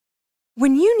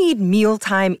When you need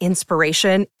mealtime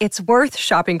inspiration, it's worth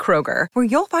shopping Kroger, where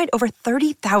you'll find over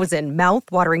 30,000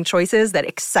 mouth-watering choices that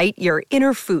excite your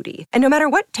inner foodie. And no matter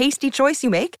what tasty choice you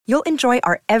make, you'll enjoy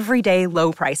our everyday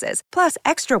low prices, plus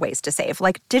extra ways to save,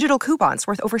 like digital coupons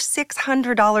worth over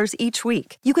 $600 each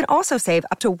week. You can also save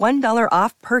up to $1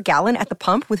 off per gallon at the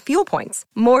pump with fuel points.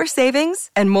 More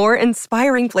savings and more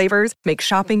inspiring flavors make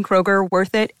shopping Kroger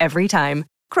worth it every time.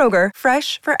 Kroger,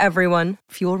 fresh for everyone.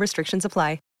 Fuel restrictions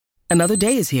apply. Another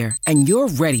day is here, and you're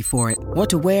ready for it. What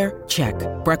to wear? Check.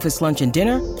 Breakfast, lunch, and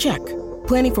dinner? Check.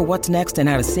 Planning for what's next and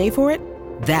how to save for it?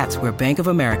 That's where Bank of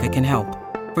America can help.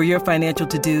 For your financial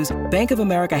to-dos, Bank of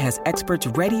America has experts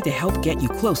ready to help get you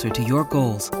closer to your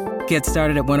goals. Get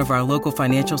started at one of our local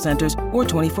financial centers or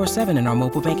 24/7 in our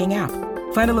mobile banking app.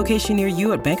 Find a location near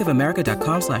you at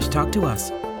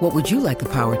bankofamerica.com/talktous. What would you like the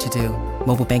power to do?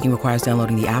 Mobile banking requires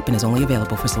downloading the app and is only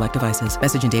available for select devices.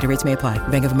 Message and data rates may apply.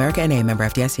 Bank of America N.A., member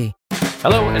FDIC.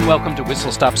 Hello and welcome to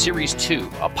Whistle Stop Series 2,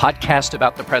 a podcast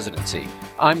about the presidency.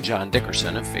 I'm John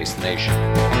Dickerson of Face the Nation.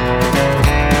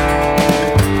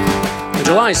 On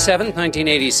July 7,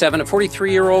 1987, a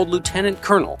 43-year-old lieutenant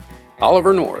colonel,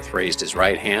 Oliver North, raised his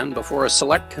right hand before a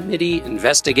select committee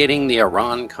investigating the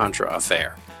Iran-Contra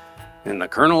affair. And the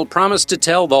colonel promised to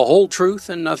tell the whole truth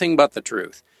and nothing but the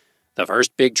truth. The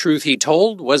first big truth he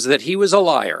told was that he was a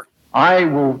liar. I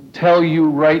will tell you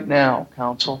right now,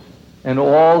 counsel, and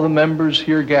all the members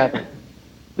here gathered,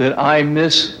 that I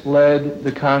misled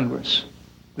the Congress.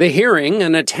 The hearing,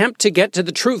 an attempt to get to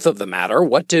the truth of the matter.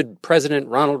 What did President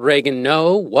Ronald Reagan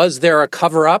know? Was there a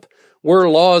cover-up? Were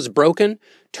laws broken?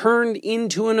 Turned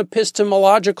into an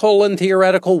epistemological and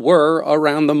theoretical whir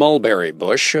around the mulberry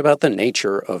bush about the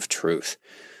nature of truth.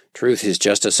 Truth is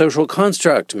just a social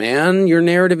construct, man. Your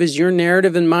narrative is your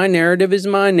narrative and my narrative is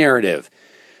my narrative.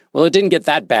 Well, it didn't get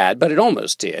that bad, but it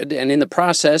almost did, and in the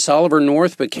process, Oliver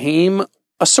North became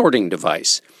a sorting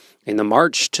device in the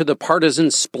march to the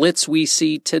partisan splits we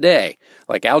see today.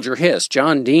 Like Alger Hiss,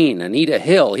 John Dean, Anita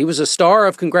Hill, he was a star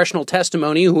of congressional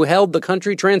testimony who held the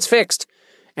country transfixed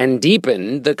and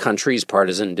deepened the country's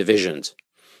partisan divisions.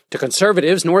 To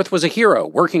conservatives, North was a hero,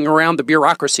 working around the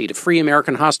bureaucracy to free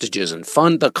American hostages and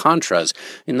fund the Contras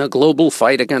in the global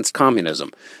fight against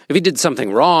communism. If he did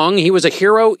something wrong, he was a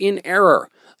hero in error,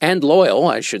 and loyal,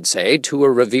 I should say, to a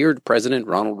revered President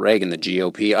Ronald Reagan, the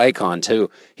GOP icon. To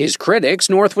his critics,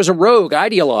 North was a rogue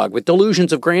ideologue with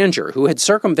delusions of grandeur who had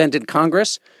circumvented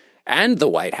Congress and the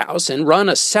White House and run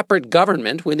a separate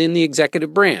government within the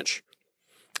executive branch.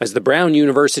 As the Brown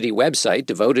University website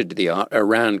devoted to the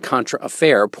Iran-Contra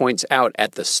affair points out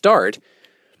at the start,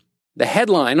 the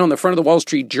headline on the front of the Wall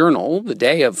Street Journal the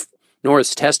day of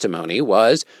North's testimony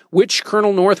was, "Which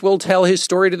Colonel North will tell his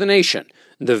story to the nation?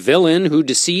 The villain who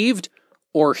deceived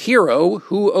or hero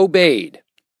who obeyed?"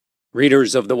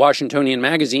 Readers of the Washingtonian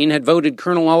magazine had voted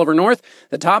Colonel Oliver North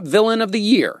the top villain of the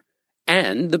year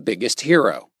and the biggest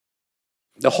hero.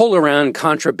 The whole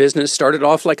Iran-Contra business started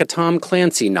off like a Tom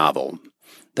Clancy novel.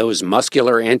 Those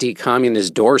muscular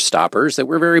anti-communist door-stoppers that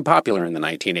were very popular in the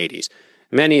 1980s.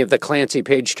 Many of the Clancy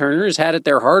page-turners had at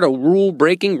their heart a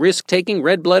rule-breaking, risk-taking,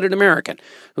 red-blooded American,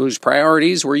 whose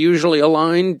priorities were usually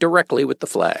aligned directly with the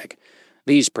flag.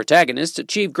 These protagonists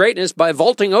achieved greatness by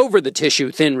vaulting over the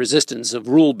tissue-thin resistance of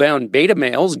rule-bound beta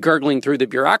males gurgling through the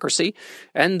bureaucracy,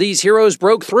 and these heroes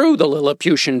broke through the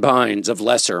Lilliputian binds of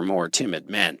lesser, more timid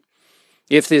men.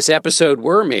 If this episode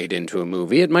were made into a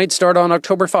movie, it might start on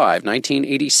October 5,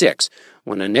 1986,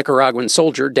 when a Nicaraguan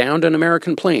soldier downed an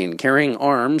American plane carrying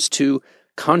arms to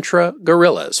Contra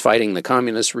guerrillas fighting the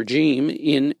communist regime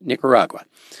in Nicaragua.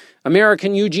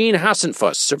 American Eugene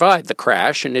Hasenfuss survived the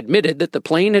crash and admitted that the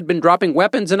plane had been dropping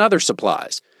weapons and other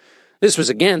supplies. This was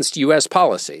against U.S.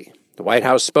 policy. The White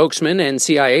House spokesman and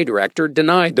CIA director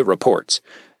denied the reports.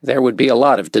 There would be a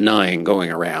lot of denying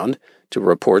going around to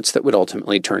reports that would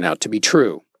ultimately turn out to be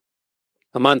true.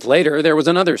 A month later, there was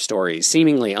another story,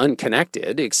 seemingly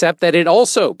unconnected, except that it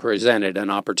also presented an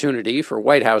opportunity for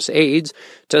White House aides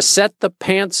to set the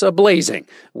pants a-blazing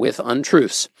with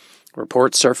untruths.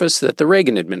 Reports surfaced that the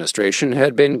Reagan administration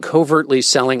had been covertly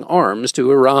selling arms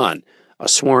to Iran, a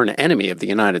sworn enemy of the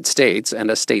United States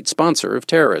and a state sponsor of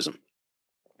terrorism.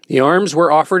 The arms were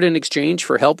offered in exchange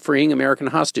for help freeing American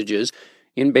hostages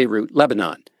in Beirut,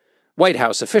 Lebanon. White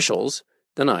House officials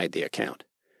denied the account.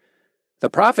 The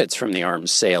profits from the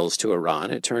arms sales to Iran,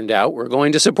 it turned out, were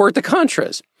going to support the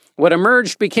Contras. What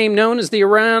emerged became known as the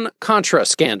Iran-Contra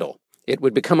scandal. It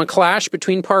would become a clash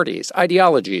between parties,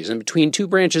 ideologies, and between two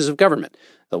branches of government,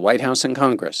 the White House and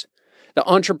Congress. The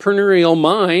entrepreneurial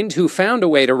mind who found a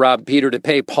way to rob Peter to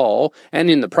pay Paul, and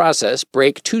in the process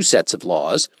break two sets of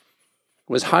laws,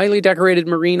 was highly decorated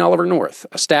Marine Oliver North,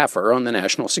 a staffer on the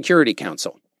National Security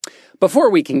Council. Before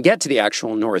we can get to the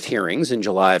actual North hearings in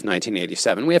July of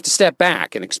 1987, we have to step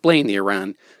back and explain the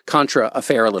Iran-Contra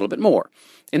affair a little bit more.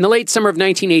 In the late summer of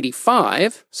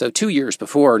 1985, so 2 years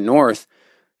before North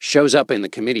shows up in the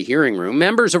committee hearing room,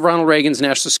 members of Ronald Reagan's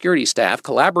national security staff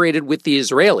collaborated with the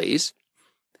Israelis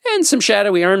and some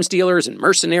shadowy arms dealers and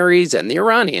mercenaries and the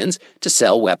Iranians to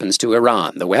sell weapons to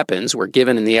Iran. The weapons were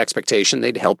given in the expectation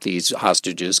they'd help these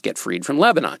hostages get freed from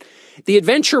Lebanon. The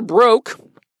adventure broke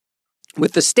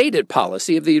with the stated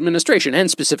policy of the administration and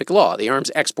specific law, the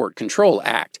Arms Export Control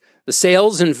Act. The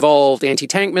sales involved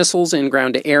anti-tank missiles and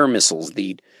ground-to-air missiles,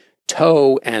 the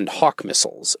TOW and Hawk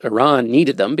missiles. Iran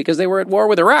needed them because they were at war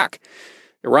with Iraq.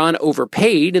 Iran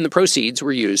overpaid, and the proceeds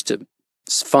were used to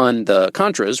fund the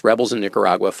Contras, rebels in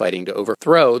Nicaragua fighting to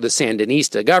overthrow the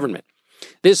Sandinista government.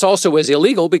 This also was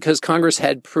illegal because Congress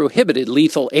had prohibited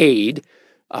lethal aid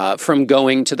from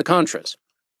going to the Contras.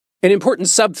 An important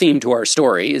sub-theme to our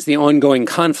story is the ongoing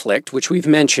conflict, which we've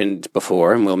mentioned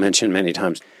before and will mention many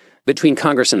times, between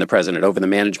Congress and the president over the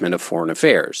management of foreign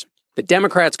affairs. The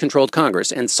Democrats controlled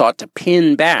Congress and sought to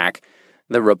pin back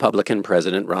the Republican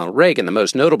President Ronald Reagan. The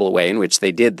most notable way in which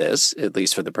they did this, at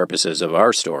least for the purposes of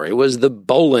our story, was the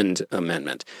Boland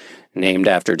Amendment, named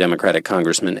after Democratic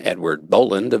Congressman Edward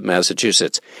Boland of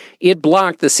Massachusetts. It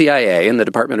blocked the CIA and the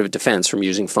Department of Defense from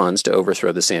using funds to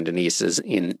overthrow the Sandinistas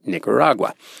in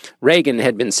Nicaragua. Reagan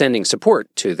had been sending support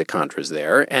to the Contras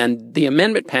there, and the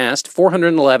amendment passed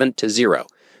 411-0.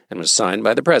 And was signed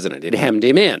by the president. It hemmed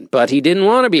him in, but he didn't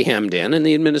want to be hemmed in, and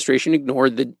the administration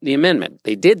ignored the amendment.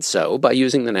 They did so by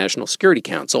using the National Security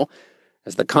Council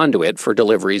as the conduit for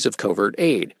deliveries of covert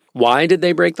aid. Why did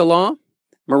they break the law?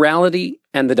 Morality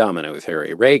and the domino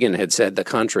theory. Reagan had said the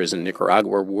Contras in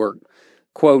Nicaragua were,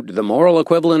 quote, the moral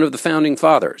equivalent of the Founding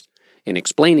Fathers. In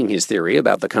explaining his theory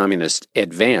about the communist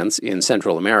advance in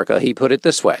Central America, he put it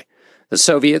this way. The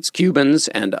Soviets, Cubans,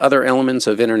 and other elements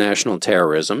of international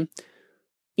terrorism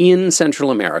in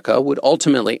Central America would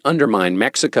ultimately undermine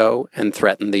Mexico and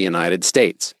threaten the United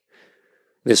States.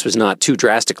 This was not too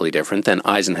drastically different than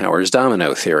Eisenhower's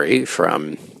domino theory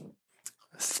from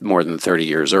more than 30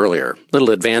 years earlier.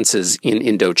 Little advances in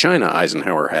Indochina,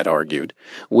 Eisenhower had argued,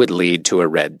 would lead to a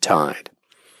red tide.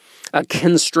 A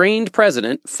constrained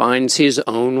president finds his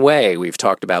own way. We've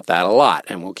talked about that a lot,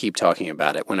 and we'll keep talking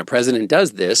about it. When a president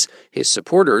does this, his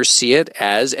supporters see it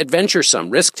as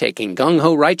adventuresome, risk-taking,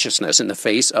 gung-ho righteousness in the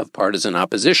face of partisan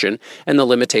opposition and the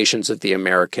limitations of the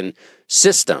American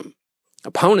system.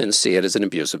 Opponents see it as an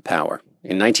abuse of power.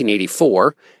 In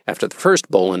 1984, after the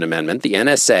first Boland Amendment, the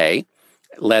NSA,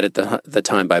 led at the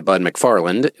time by Bud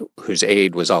McFarland, whose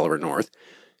aide was Oliver North,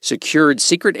 secured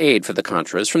secret aid for the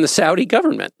Contras from the Saudi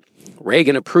government.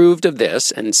 Reagan approved of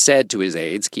this and said to his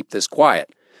aides, keep this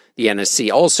quiet. The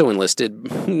NSC also enlisted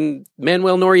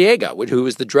Manuel Noriega, who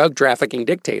was the drug trafficking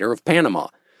dictator of Panama.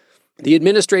 The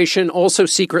administration also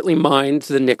secretly mined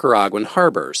the Nicaraguan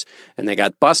harbors, and they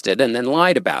got busted and then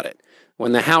lied about it.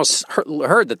 When the House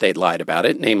heard that they'd lied about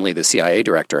it, namely the CIA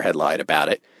director had lied about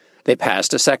it, they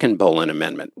passed a second Boland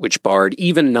Amendment, which barred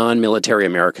even non-military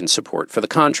American support for the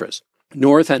Contras.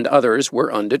 North and others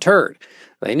were undeterred.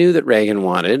 They knew that Reagan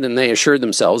wanted, and they assured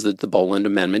themselves that the Boland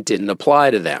Amendment didn't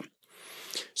apply to them.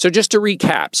 So just to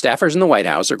recap, staffers in the White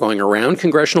House are going around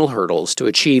congressional hurdles to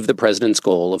achieve the president's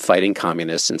goal of fighting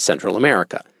communists in Central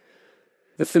America.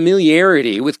 The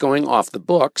familiarity with going off the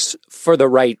books for the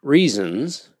right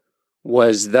reasons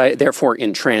was therefore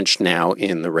entrenched now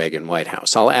in the Reagan White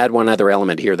House. I'll add one other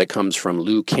element here that comes from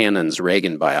Lou Cannon's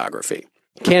Reagan biography.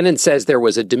 Cannon says there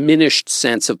was a diminished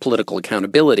sense of political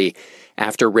accountability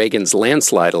after Reagan's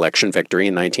landslide election victory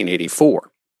in 1984.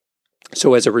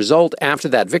 So as a result, after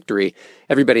that victory,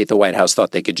 everybody at the White House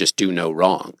thought they could just do no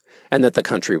wrong and that the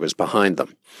country was behind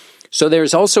them. So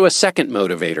there's also a second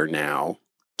motivator now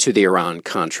to the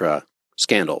Iran-Contra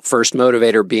scandal. First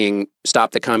motivator being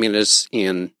stop the communists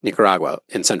in Nicaragua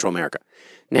in Central America.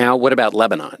 Now, what about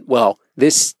Lebanon? Well,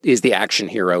 this is the action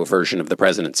hero version of the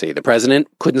presidency. The president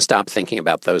couldn't stop thinking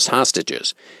about those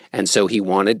hostages. And so he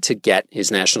wanted to get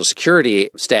his national security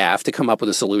staff to come up with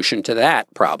a solution to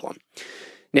that problem.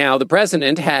 Now, the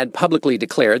president had publicly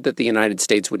declared that the United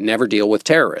States would never deal with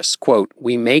terrorists. Quote,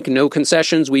 "We make no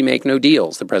concessions, we make no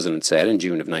deals," the president said in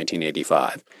June of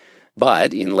 1985.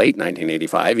 But in late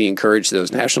 1985, he encouraged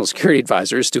those national security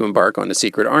advisors to embark on a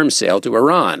secret arms sale to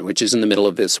Iran, which is in the middle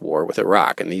of this war with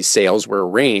Iraq. And these sales were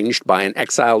arranged by an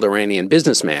exiled Iranian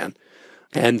businessman.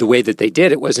 And the way that they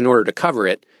did it was in order to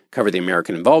cover the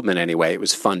American involvement anyway, it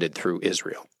was funded through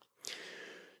Israel.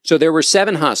 So there were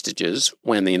 7 hostages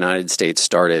when the United States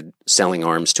started selling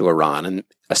arms to Iran. And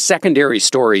A secondary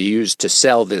story used to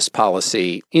sell this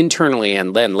policy internally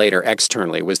and then later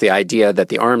externally was the idea that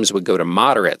the arms would go to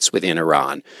moderates within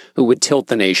Iran who would tilt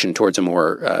the nation towards a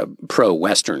more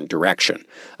pro-Western direction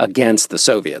against the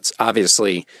Soviets.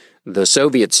 Obviously, the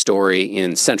Soviet story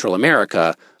in Central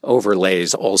America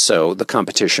overlays also the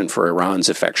competition for Iran's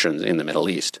affections in the Middle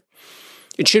East.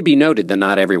 It should be noted that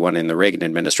not everyone in the Reagan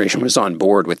administration was on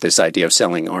board with this idea of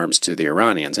selling arms to the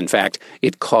Iranians. In fact,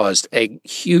 it caused a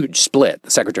huge split.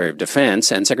 The Secretary of Defense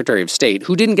and Secretary of State,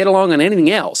 who didn't get along on anything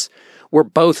else, were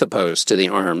both opposed to the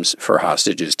arms for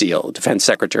hostages deal. Defense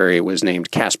Secretary was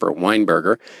named Caspar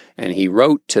Weinberger, and he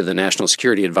wrote to the National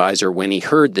Security Advisor when he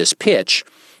heard this pitch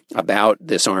about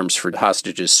this arms for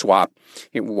hostages swap.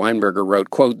 Weinberger wrote,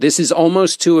 quote, "This is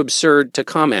almost too absurd to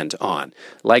comment on,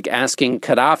 like asking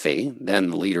Gaddafi,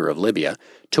 then the leader of Libya,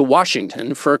 to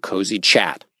Washington for a cozy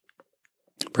chat."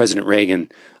 President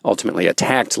Reagan ultimately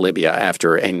attacked Libya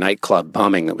after a nightclub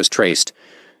bombing that was traced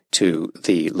to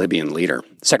the Libyan leader.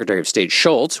 Secretary of State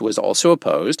Shultz was also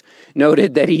opposed,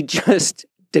 noted that he just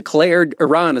declared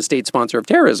Iran a state sponsor of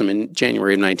terrorism in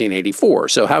January of 1984.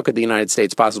 So how could the United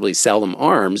States possibly sell them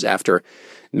arms after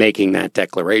making that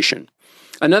declaration?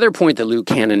 Another point that Lou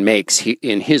Cannon makes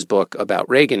in his book about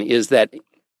Reagan is that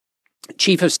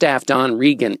Chief of Staff Don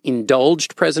Regan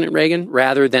indulged President Reagan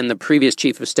rather than the previous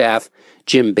Chief of Staff,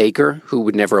 Jim Baker, who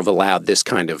would never have allowed this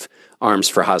kind of arms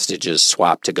for hostages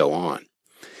swap to go on.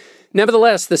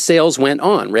 Nevertheless, the sales went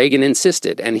on. Reagan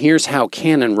insisted, and here's how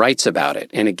Cannon writes about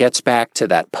it, and it gets back to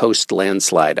that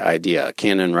post-landslide idea.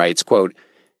 Cannon writes, quote,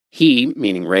 "He,"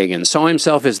 meaning Reagan, "saw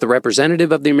himself as the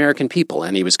representative of the American people,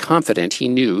 and he was confident he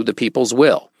knew the people's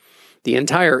will. The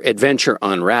entire adventure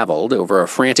unraveled over a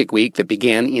frantic week that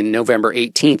began in November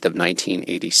 18th of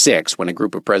 1986, when a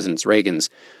group of President Reagan's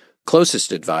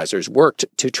closest advisors worked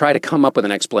to try to come up with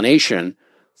an explanation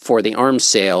for the arms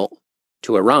sale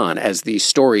to Iran as these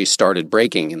stories started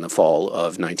breaking in the fall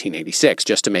of 1986.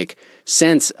 Just to make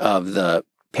sense of the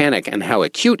panic and how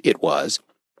acute it was,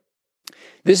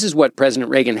 this is what President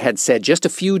Reagan had said just a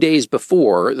few days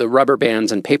before the rubber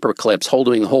bands and paper clips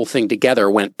holding the whole thing together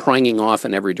went pranging off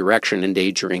in every direction,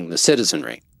 endangering the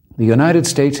citizenry. The United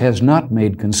States has not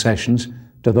made concessions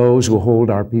to those who hold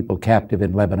our people captive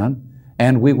in Lebanon,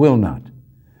 and we will not.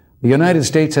 The United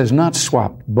States has not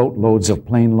swapped boatloads of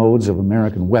plane loads of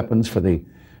American weapons for the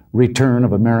return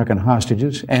of American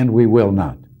hostages, and we will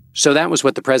not. So that was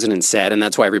what the president said, and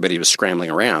that's why everybody was scrambling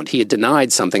around. He had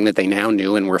denied something that they now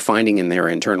knew and were finding in their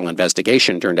internal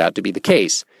investigation turned out to be the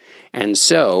case. And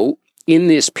so in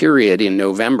this period in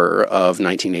November of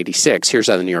 1986, here's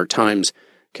how the New York Times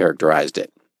characterized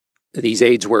it. These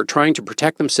aides were trying to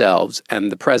protect themselves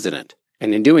and the president.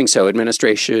 And in doing so,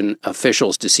 administration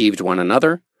officials deceived one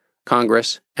another,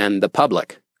 Congress, and the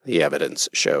public, the evidence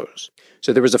shows.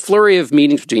 So there was a flurry of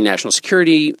meetings between national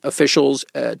security officials,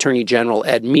 Attorney General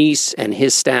Ed Meese and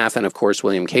his staff, and of course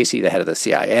William Casey, the head of the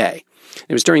CIA.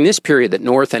 It was during this period that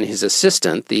North and his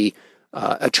assistant, the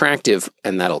attractive,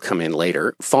 and that'll come in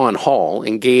later, Fawn Hall,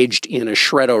 engaged in a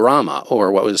shredorama,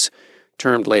 or what was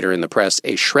termed later in the press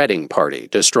a shredding party,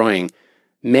 destroying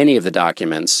many of the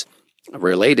documents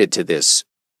related to this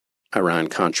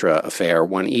Iran-Contra affair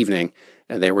one evening.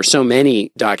 There were so many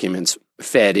documents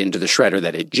fed into the shredder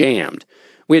that it jammed,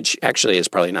 which actually is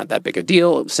probably not that big a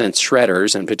deal since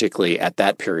shredders, and particularly at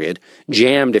that period,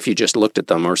 jammed if you just looked at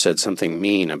them or said something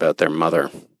mean about their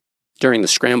mother. During the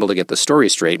scramble to get the story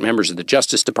straight, members of the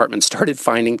Justice Department started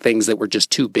finding things that were just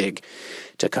too big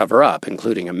to cover up,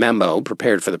 including a memo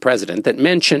prepared for the president that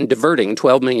mentioned diverting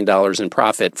 $12 million in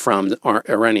profit from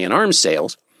Iranian arms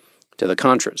sales to the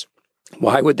Contras.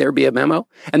 Why would there be a memo?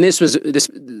 And this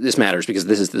matters because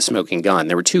this is the smoking gun.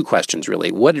 There were two questions,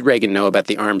 really. What did Reagan know about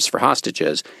the arms for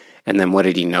hostages? And then what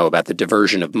did he know about the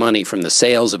diversion of money from the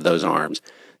sales of those arms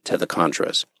to the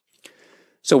Contras?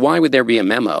 So why would there be a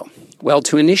memo? Well,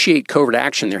 to initiate covert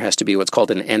action, there has to be what's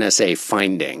called an NSA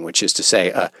finding, which is to say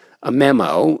a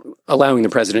memo allowing the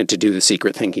president to do the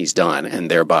secret thing he's done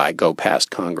and thereby go past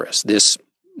Congress. This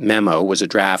memo was a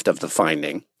draft of the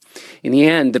finding. In the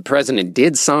end, the president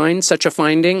did sign such a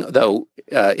finding, though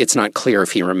it's not clear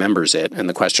if he remembers it, and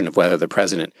the question of whether the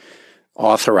president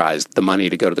authorized the money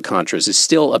to go to the Contras is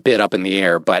still a bit up in the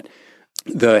air, but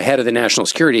the head of the National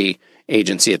Security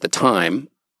Agency at the time,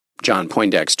 John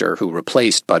Poindexter, who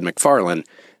replaced Bud McFarlane,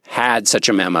 had such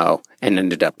a memo and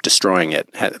ended up destroying it,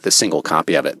 had the single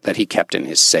copy of it that he kept in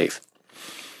his safe.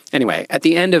 Anyway, at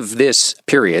the end of this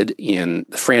period, in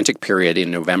the frantic period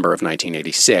in November of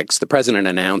 1986, the president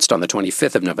announced on the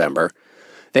 25th of November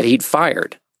that he'd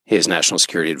fired his national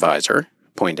security advisor,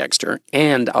 Poindexter,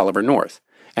 and Oliver North,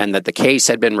 and that the case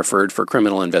had been referred for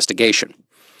criminal investigation.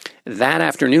 That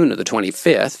afternoon of the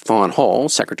 25th, Fawn Hall,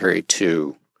 secretary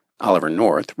to Oliver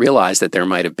North, realized that there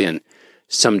might have been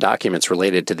some documents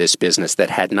related to this business that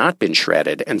had not been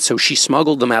shredded, and so she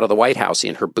smuggled them out of the White House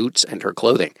in her boots and her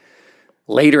clothing.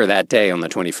 Later that day, on the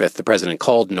 25th, the president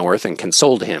called North and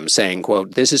consoled him, saying,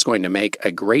 quote, "This is going to make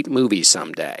a great movie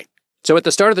someday." So at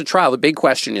the start of the trial, the big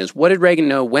question is, what did Reagan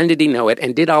know, when did he know it,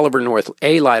 and did Oliver North,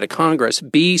 A, lie to Congress,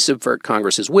 B, subvert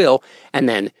Congress's will, and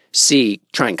then C,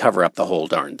 try and cover up the whole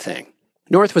darn thing?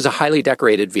 North was a highly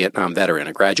decorated Vietnam veteran,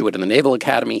 a graduate of the Naval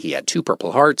Academy. He had 2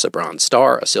 Purple Hearts, a Bronze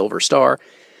Star, a Silver Star,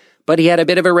 but he had a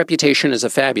bit of a reputation as a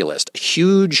fabulist, a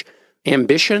huge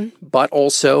ambition, but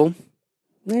also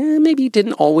maybe he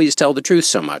didn't always tell the truth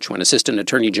so much. When Assistant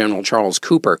Attorney General Charles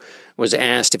Cooper was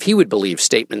asked if he would believe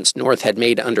statements North had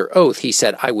made under oath, he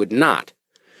said, "I would not."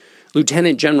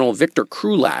 Lieutenant General Victor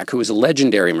Krulak, who was a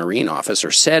legendary Marine officer,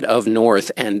 said of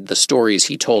North and the stories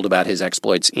he told about his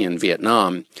exploits in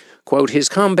Vietnam, quote, "His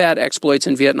combat exploits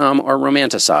in Vietnam are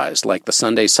romanticized, like the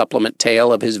Sunday supplement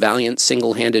tale of his valiant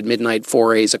single-handed midnight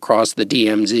forays across the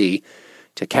DMZ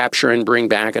to capture and bring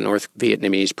back a North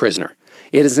Vietnamese prisoner.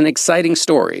 It is an exciting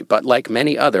story, but like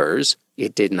many others,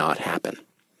 it did not happen."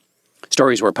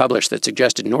 Stories were published that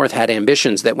suggested North had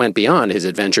ambitions that went beyond his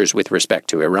adventures with respect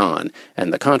to Iran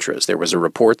and the Contras. There was a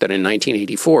report that in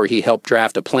 1984 he helped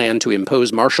draft a plan to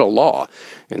impose martial law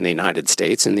in the United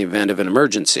States in the event of an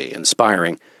emergency,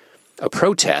 inspiring a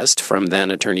protest from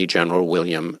then Attorney General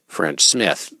William French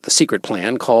Smith. The secret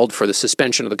plan called for the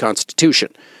suspension of the Constitution,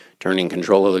 turning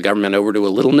control of the government over to a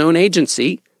little-known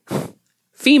agency,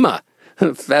 FEMA,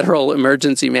 Federal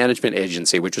Emergency Management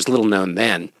Agency, which was little known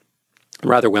then,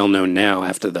 rather well known now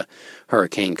after the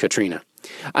Hurricane Katrina.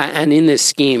 And in this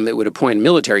scheme, it would appoint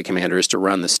military commanders to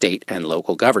run the state and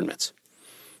local governments.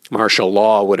 Martial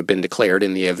law would have been declared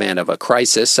in the event of a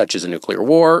crisis, such as a nuclear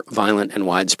war, violent and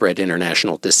widespread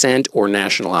international dissent, or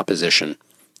national opposition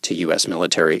to U.S.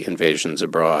 military invasions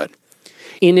abroad.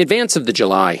 In advance of the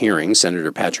July hearing,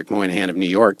 Senator Patrick Moynihan of New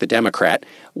York, the Democrat,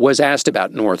 was asked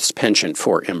about North's penchant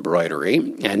for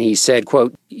embroidery, and he said,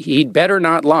 quote, "He'd better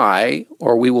not lie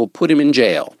or we will put him in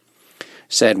jail,"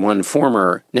 said one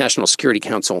former National Security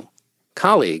Council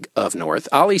colleague of North.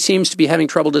 "Ollie seems to be having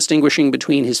trouble distinguishing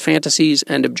between his fantasies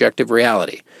and objective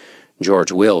reality."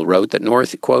 George Will wrote that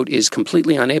North, quote, "is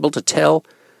completely unable to tell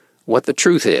what the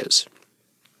truth is."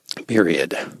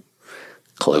 Period.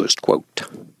 Closed quote.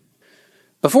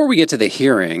 Before we get to the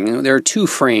hearing, there are 2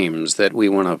 frames that we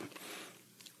want to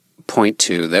point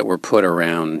to that were put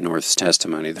around North's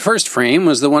testimony. The first frame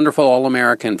was the wonderful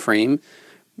All-American frame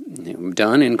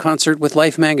done in concert with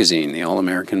Life magazine, the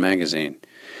All-American magazine,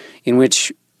 in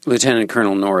which Lieutenant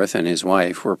Colonel North and his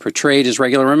wife were portrayed as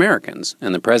regular Americans.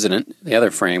 And the president, the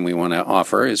other frame we want to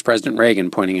offer, is President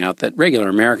Reagan pointing out that regular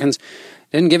Americans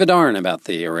didn't give a darn about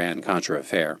the Iran-Contra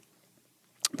affair.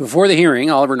 Before the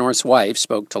hearing, Oliver North's wife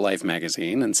spoke to Life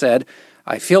magazine and said,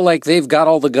 "I feel like they've got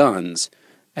all the guns,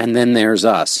 and then there's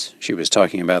us." She was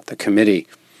talking about the committee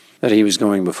that he was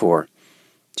going before.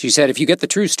 She said, "If you get the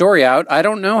true story out, I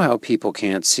don't know how people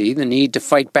can't see the need to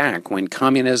fight back when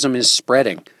communism is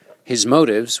spreading. His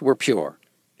motives were pure."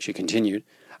 She continued,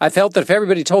 "I felt that if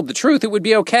everybody told the truth, it would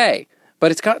be okay,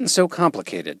 but it's gotten so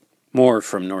complicated." More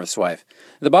from North's wife.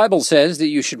 "The Bible says that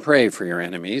you should pray for your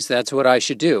enemies. That's what I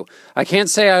should do. I can't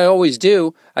say I always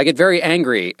do. I get very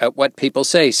angry at what people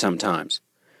say sometimes."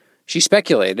 She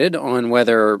speculated on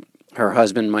whether her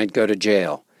husband might go to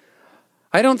jail.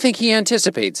 "I don't think he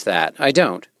anticipates that. I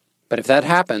don't. But if that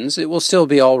happens, it will still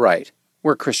be all right.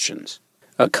 We're Christians."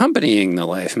 Accompanying the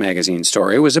Life magazine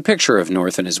story was a picture of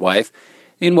North and his wife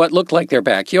in what looked like their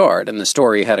backyard, and the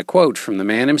story had a quote from the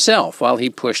man himself while he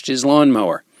pushed his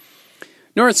lawnmower.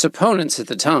 North's opponents at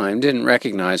the time didn't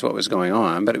recognize what was going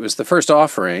on, but it was the first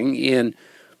offering in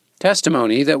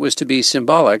testimony that was to be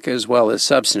symbolic as well as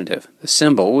substantive. The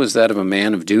symbol was that of a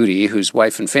man of duty whose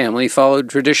wife and family followed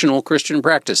traditional Christian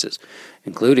practices,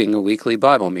 including a weekly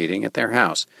Bible meeting at their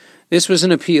house. This was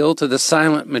an appeal to the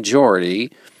silent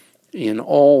majority in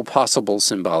all possible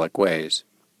symbolic ways.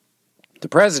 The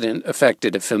president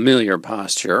affected a familiar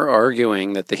posture,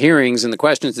 arguing that the hearings and the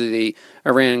questions of the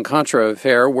Iran-Contra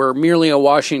affair were merely a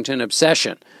Washington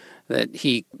obsession that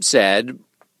he said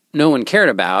no one cared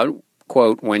about,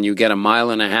 quote, "when you get a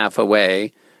mile and a half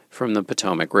away from the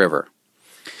Potomac River."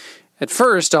 At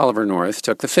first, Oliver North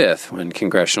took the fifth when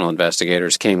congressional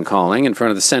investigators came calling in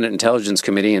front of the Senate Intelligence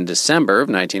Committee in December of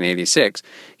 1986.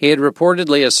 He had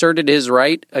reportedly asserted his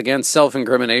right against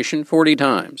self-incrimination 40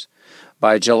 times.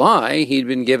 By July, he'd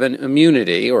been given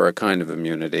immunity, or a kind of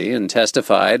immunity, and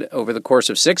testified over the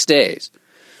course of 6 days.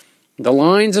 The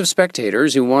lines of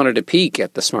spectators who wanted to peek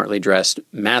at the smartly dressed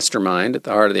mastermind at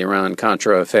the heart of the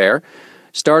Iran-Contra affair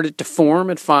started to form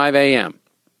at 5 a.m.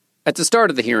 At the start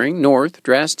of the hearing, North,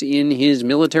 dressed in his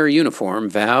military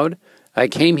uniform, vowed, "I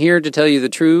came here to tell you the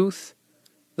truth,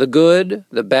 the good,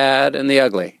 the bad, and the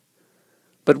ugly."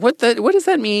 But what does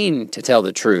that mean, to tell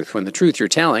the truth, when the truth you're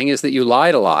telling is that you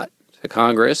lied a lot to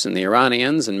Congress and the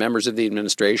Iranians and members of the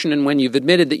administration, and when you've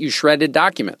admitted that you shredded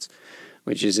documents,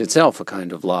 which is itself a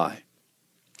kind of lie?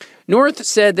 North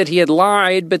said that he had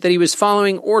lied, but that he was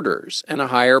following orders and a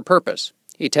higher purpose.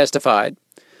 He testified,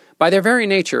 "By their very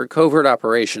nature, covert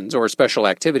operations or special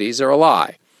activities are a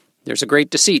lie. There's a great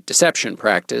deception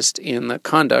practiced in the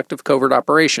conduct of covert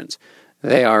operations.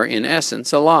 They are, in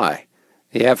essence, a lie.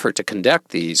 The effort to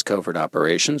conduct these covert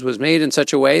operations was made in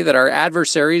such a way that our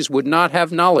adversaries would not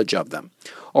have knowledge of them,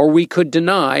 or we could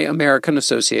deny American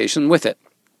association with it,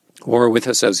 or with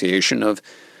association of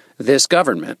this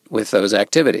government with those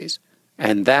activities.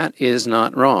 And that is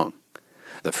not wrong."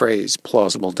 The phrase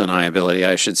plausible deniability,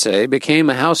 I should say,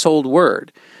 became a household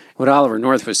word. What Oliver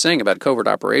North was saying about covert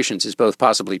operations is both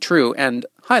possibly true and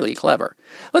highly clever.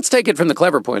 Let's take it from the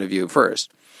clever point of view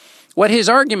first. What his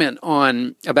argument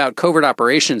about covert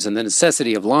operations and the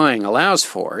necessity of lying allows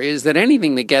for is that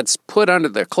anything that gets put under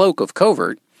the cloak of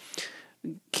covert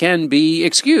can be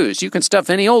excused. You can stuff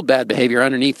any old bad behavior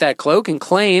underneath that cloak and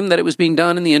claim that it was being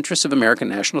done in the interests of American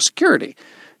national security.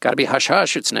 Got to be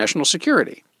hush-hush, it's national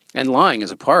security. And lying is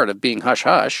a part of being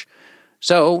hush-hush.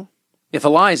 So, if a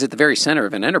lie is at the very center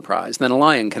of an enterprise, then a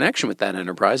lie in connection with that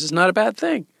enterprise is not a bad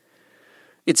thing.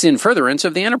 It's in furtherance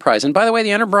of the enterprise. And by the way, the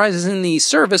enterprise is in the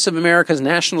service of America's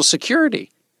national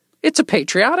security. It's a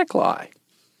patriotic lie.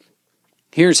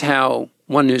 Here's how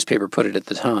one newspaper put it at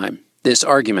the time. This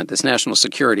argument, this national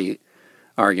security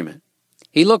argument.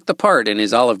 He looked the part in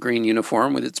his olive green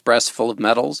uniform with its breast full of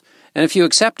medals, and if you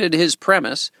accepted his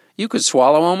premise, you could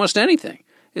swallow almost anything.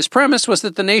 His premise was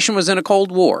that the nation was in a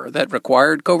Cold War that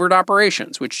required covert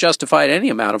operations, which justified any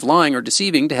amount of lying or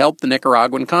deceiving to help the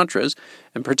Nicaraguan Contras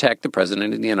and protect the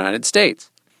President of the United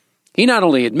States. He not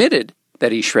only admitted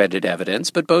that he shredded evidence,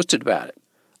 but boasted about it.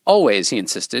 Always, he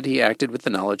insisted, he acted with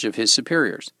the knowledge of his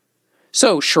superiors.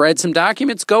 So, shred some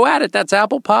documents, go at it, that's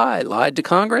apple pie. Lied to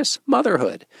Congress,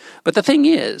 motherhood. But the thing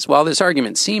is, while this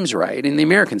argument seems right, in the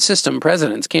American system,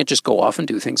 presidents can't just go off and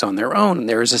do things on their own.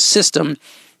 There is a system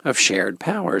of shared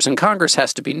powers, and Congress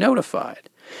has to be notified.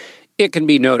 It can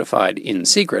be notified in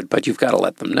secret, but you've got to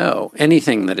let them know.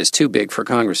 Anything that is too big for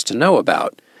Congress to know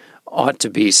about ought to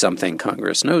be something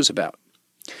Congress knows about.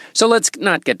 So let's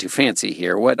not get too fancy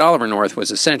here. What Oliver North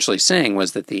was essentially saying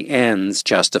was that the ends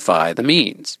justify the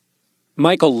means.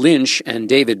 Michael Lynch and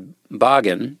David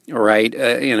Boggin write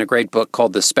in a great book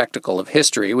called The Spectacle of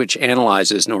History, which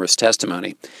analyzes North's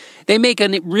testimony. They make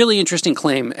a really interesting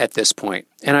claim at this point,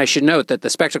 and I should note that The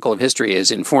Spectacle of History is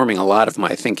informing a lot of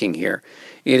my thinking here.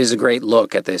 It is a great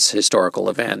look at this historical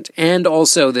event, and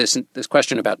also this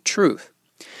question about truth.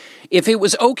 If it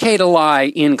was okay to lie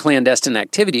in clandestine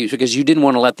activities because you didn't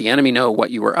want to let the enemy know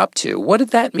what you were up to, what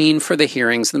did that mean for the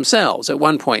hearings themselves? At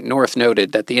one point, North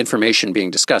noted that the information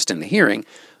being discussed in the hearing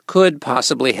could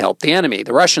possibly help the enemy.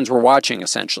 The Russians were watching,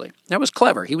 essentially. That was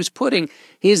clever. He was putting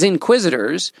his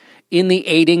inquisitors in the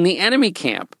aiding the enemy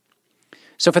camp.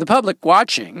 So for the public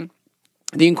watching,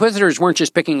 the inquisitors weren't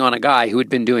just picking on a guy who had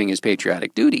been doing his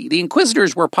patriotic duty. The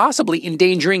inquisitors were possibly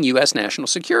endangering U.S. national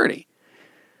security.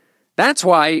 That's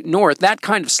why North, that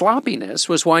kind of sloppiness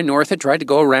was why North had tried to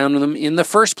go around them in the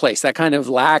first place. That kind of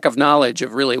lack of knowledge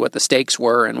of really what the stakes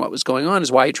were and what was going on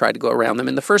is why he tried to go around them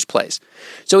in the first place.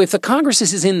 So if the Congress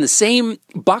is in the same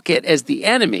bucket as the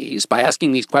enemies by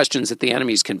asking these questions that the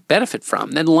enemies can benefit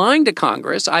from, then lying to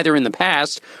Congress, either in the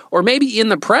past or maybe in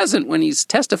the present when he's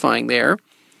testifying there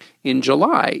in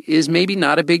July, is maybe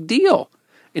not a big deal.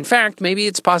 In fact, maybe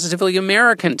it's positively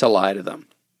American to lie to them.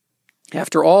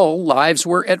 After all, lives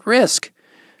were at risk.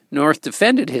 North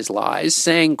defended his lies,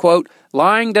 saying, quote,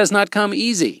 "Lying does not come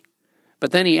easy."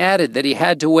 But then he added that he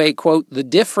had to weigh, quote, "the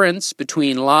difference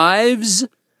between lives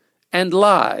and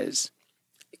lies."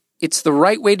 It's the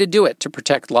right way to do it, to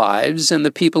protect lives and the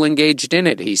people engaged in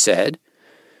it, he said,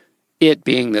 it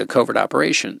being the covert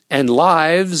operation. And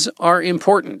lives are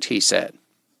important, he said.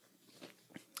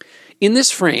 In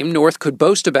this frame, North could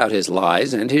boast about his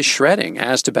lies and his shredding.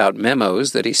 Asked about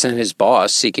memos that he sent his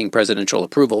boss seeking presidential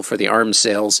approval for the arms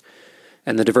sales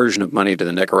and the diversion of money to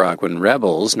the Nicaraguan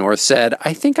rebels, North said,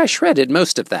 "I think I shredded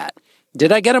most of that.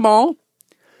 Did I get them all?"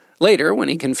 Later, when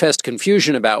he confessed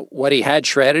confusion about what he had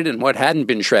shredded and what hadn't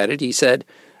been shredded, he said,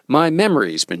 "My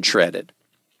memory's been shredded."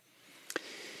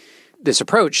 This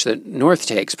approach that North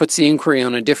takes puts the inquiry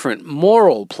on a different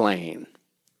moral plane.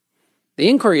 The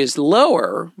inquiry is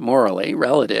lower, morally,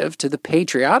 relative to the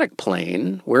patriotic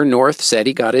plane where North said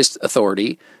he got his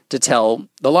authority to tell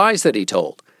the lies that he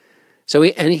told. So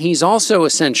he's also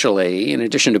essentially, in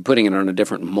addition to putting it on a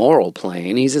different moral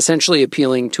plane, he's essentially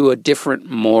appealing to a different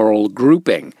moral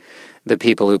grouping, the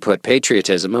people who put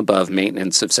patriotism above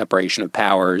maintenance of separation of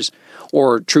powers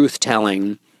or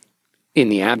truth-telling in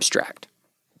the abstract.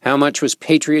 How much was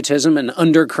patriotism an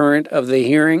undercurrent of the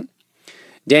hearing?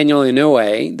 Daniel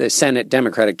Inouye, the Senate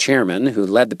Democratic chairman who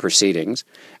led the proceedings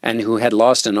and who had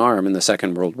lost an arm in the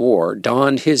Second World War,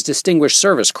 donned his Distinguished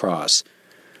Service Cross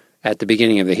at the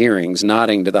beginning of the hearings,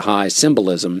 nodding to the high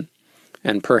symbolism,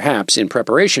 and perhaps in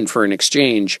preparation for an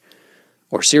exchange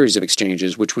or series of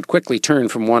exchanges which would quickly turn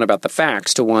from one about the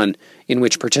facts to one in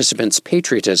which participants'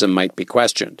 patriotism might be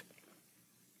questioned.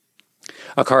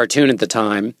 A cartoon at the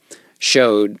time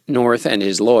showed North and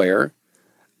his lawyer,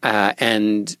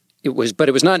 and it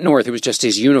was not North, it was just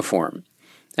his uniform.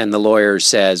 And the lawyer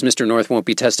says, Mr. North won't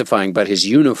be testifying, but his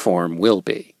uniform will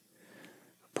be,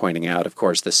 pointing out, of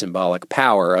course, the symbolic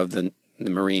power of the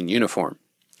Marine uniform.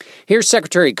 Here's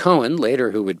Secretary Cohen,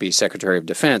 later who would be Secretary of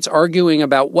Defense, arguing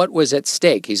about what was at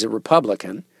stake. He's a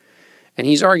Republican, and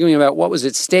he's arguing about what was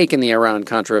at stake in the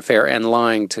Iran-Contra affair and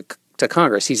lying to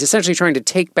Congress. He's essentially trying to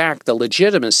take back the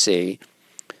legitimacy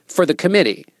for the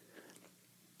committee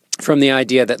from the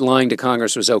idea that lying to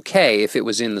Congress was okay if it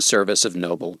was in the service of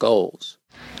noble goals.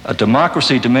 A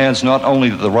democracy demands not only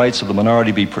that the rights of the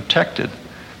minority be protected,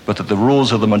 but that the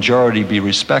rules of the majority be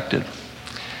respected.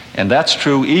 And that's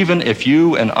true even if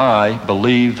you and I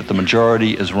believe that the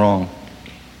majority is wrong.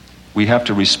 We have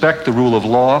to respect the rule of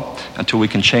law until we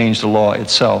can change the law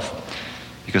itself,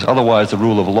 because otherwise the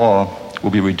rule of law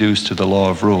will be reduced to the law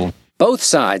of rule. Both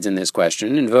sides in this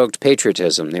question invoked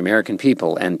patriotism, the American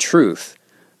people, and truth.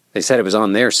 They said it was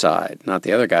on their side, not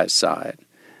the other guy's side.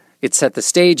 It set the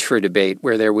stage for a debate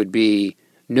where there would be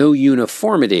no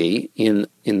uniformity in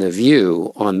the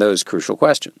view on those crucial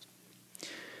questions.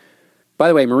 By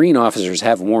the way, Marine officers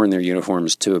have worn their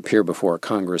uniforms to appear before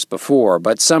Congress before,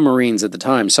 but some Marines at the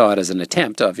time saw it as an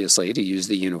attempt, obviously, to use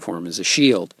the uniform as a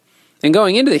shield. And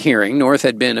going into the hearing, North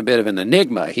had been a bit of an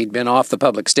enigma. He'd been off the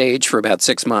public stage for about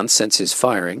 6 months since his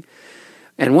firing.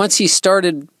 And once he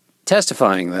started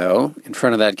testifying, though, in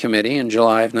front of that committee in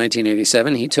July of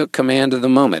 1987, he took command of the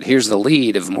moment. Here's the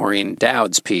lead of Maureen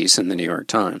Dowd's piece in the New York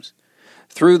Times.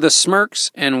 Through the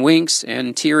smirks and winks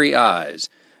and teary eyes,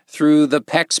 through the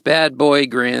Peck's bad boy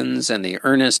grins and the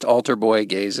earnest altar boy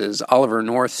gazes, Oliver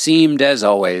North seemed, as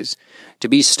always, to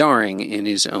be starring in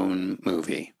his own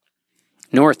movie.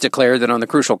 North declared that on the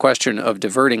crucial question of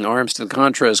diverting arms to the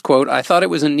Contras, quote, I thought it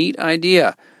was a neat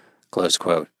idea, close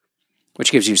quote,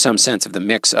 which gives you some sense of the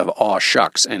mix of aw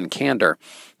shucks and candor.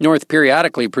 North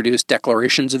periodically produced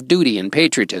declarations of duty and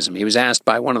patriotism. He was asked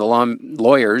by one of the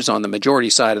lawyers on the majority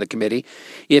side of the committee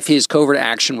if his covert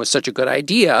action was such a good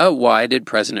idea, why did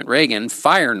President Reagan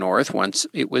fire North once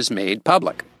it was made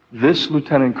public? This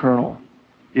lieutenant colonel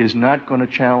is not going to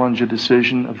challenge a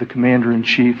decision of the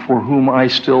commander-in-chief for whom I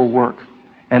still work.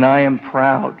 And I am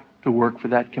proud to work for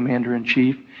that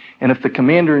commander-in-chief. And if the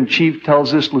commander-in-chief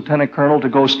tells this lieutenant colonel to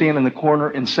go stand in the corner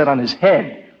and sit on his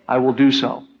head, I will do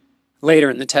so. Later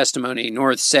in the testimony,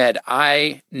 North said,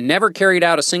 I never carried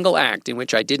out a single act in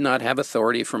which I did not have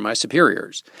authority from my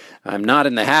superiors. I'm not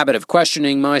in the habit of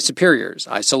questioning my superiors.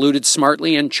 I saluted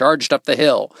smartly and charged up the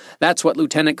hill. That's what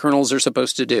lieutenant colonels are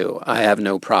supposed to do. I have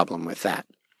no problem with that.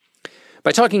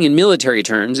 By talking in military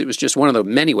terms, it was just one of the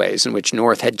many ways in which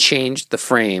North had changed the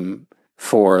frame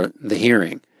for the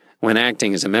hearing. When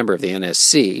acting as a member of the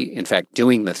NSC, in fact,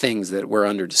 doing the things that were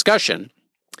under discussion,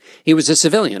 he was a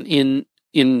civilian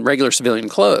in regular civilian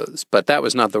clothes, but that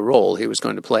was not the role he was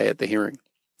going to play at the hearing.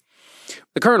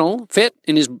 The colonel, fit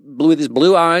with his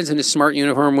blue eyes and his smart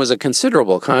uniform, was a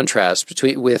considerable contrast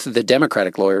with the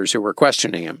Democratic lawyers who were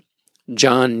questioning him,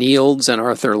 John Nields and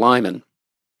Arthur Lyman,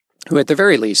 who at the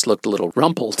very least looked a little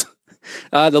rumpled.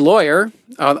 The lawyer,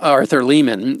 Arthur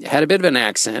Lyman, had a bit of an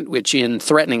accent, which in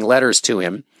threatening letters to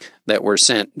him that were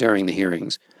sent during the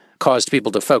hearings caused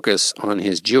people to focus on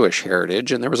his Jewish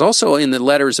heritage. And there was also in the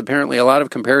letters apparently a lot of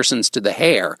comparisons to the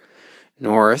hair.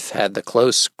 North had the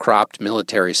close-cropped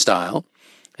military style,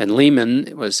 and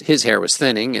Lyman, his hair was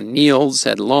thinning, and Nields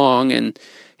had long and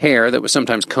hair that was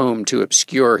sometimes combed to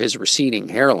obscure his receding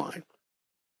hairline.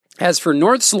 As for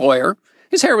North's lawyer,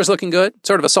 his hair was looking good,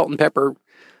 sort of a salt and pepper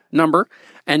number,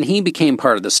 and he became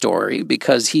part of the story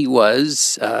because he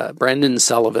was Brendan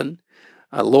Sullivan,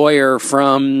 a lawyer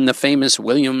from the famous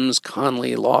Williams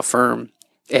Conley law firm,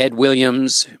 Ed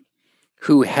Williams,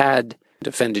 who had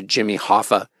defended Jimmy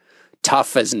Hoffa,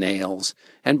 tough as nails,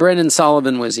 and Brendan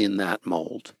Sullivan was in that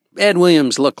mold. Ed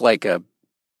Williams looked like a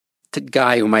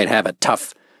guy who might have a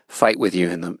tough fight with you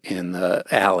in the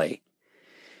alley.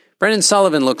 Brendan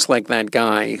Sullivan looks like that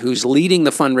guy who's leading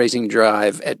the fundraising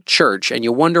drive at church, and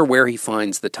you wonder where he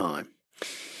finds the time.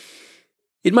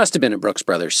 It must have been a Brooks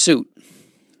Brothers suit.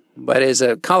 But as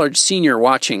a college senior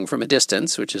watching from a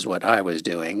distance, which is what I was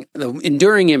doing, the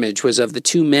enduring image was of the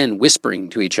two men whispering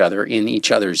to each other in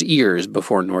each other's ears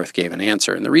before North gave an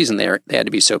answer. And the reason they had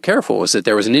to be so careful was that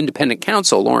there was an independent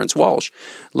counsel, Lawrence Walsh,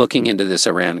 looking into this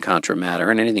Iran-Contra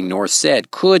matter, and anything North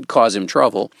said could cause him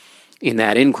trouble in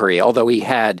that inquiry, although he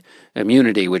had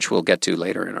immunity, which we'll get to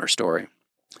later in our story.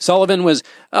 Sullivan was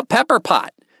a pepper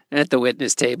pot at the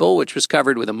witness table, which was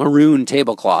covered with a maroon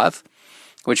tablecloth,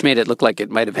 which made it look like it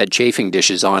might have had chafing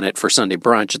dishes on it for Sunday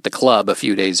brunch at the club a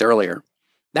few days earlier.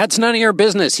 "That's none of your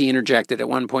business," he interjected at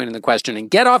one point in the questioning.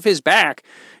 "Get off his back.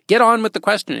 Get on with the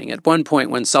questioning." At one point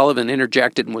when Sullivan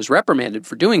interjected and was reprimanded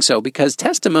for doing so, because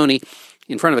testimony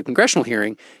in front of a congressional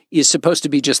hearing is supposed to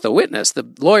be just the witness. The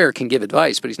lawyer can give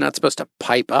advice, but he's not supposed to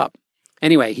pipe up.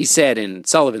 Anyway,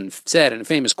 Sullivan said in a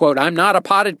famous quote, "I'm not a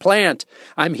potted plant.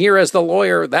 I'm here as the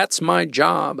lawyer. That's my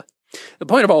job." The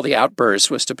point of all the outbursts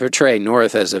was to portray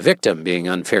North as a victim being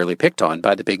unfairly picked on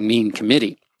by the big mean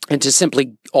committee, and to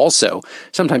simply also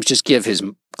sometimes just give his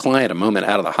client a moment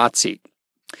out of the hot seat.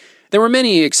 There were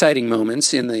many exciting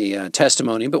moments in the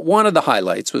testimony, but one of the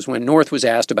highlights was when North was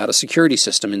asked about a security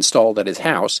system installed at his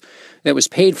house that was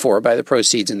paid for by the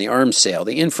proceeds in the arms sale.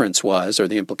 The inference was, or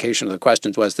the implication of the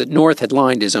questions was, that North had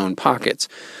lined his own pockets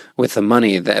with the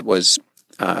money that was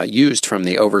used from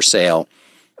the oversale,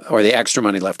 or the extra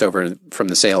money left over from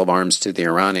the sale of arms to the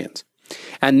Iranians.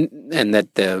 And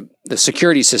that the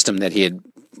security system that he had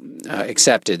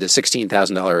accepted, the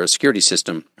 $16,000 security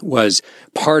system, was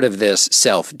part of this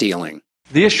self-dealing.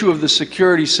 The issue of the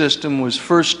security system was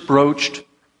first broached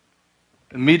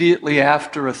immediately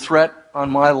after a threat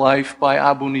on my life by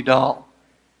Abu Nidal.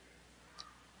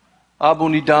 Abu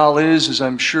Nidal is, as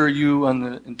I'm sure you on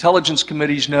the intelligence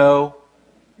committees know,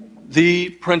 the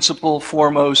principal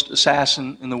foremost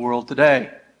assassin in the world today.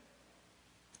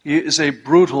 He is a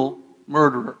brutal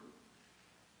murderer.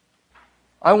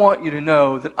 I want you to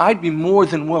know that I'd be more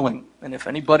than willing, and if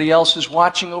anybody else is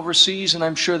watching overseas, and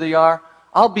I'm sure they are,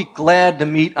 I'll be glad to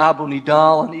meet Abu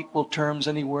Nidal on equal terms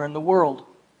anywhere in the world.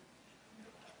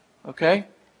 Okay?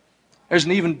 There's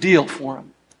an even deal for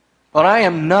him. But I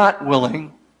am not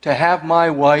willing to have my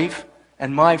wife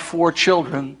and my 4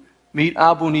 children meet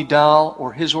Abu Nidal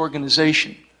or his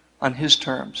organization on his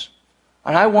terms.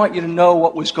 And I want you to know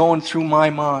what was going through my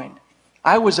mind.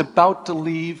 I was about to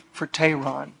leave for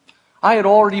Tehran. I had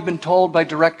already been told by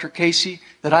Director Casey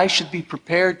that I should be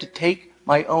prepared to take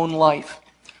my own life.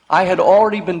 I had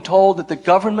already been told that the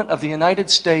government of the United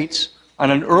States, on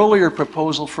an earlier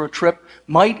proposal for a trip,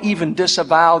 might even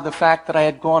disavow the fact that I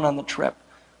had gone on the trip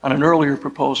on an earlier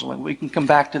proposal. And we can come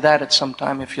back to that at some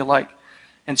time if you like.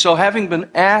 And so having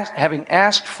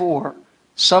asked for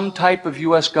some type of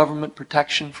U.S. government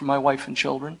protection for my wife and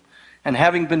children, and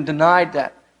having been denied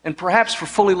that, and perhaps for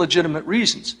fully legitimate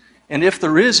reasons, and if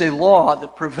there is a law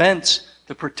that prevents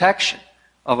the protection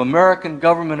of American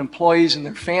government employees and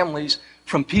their families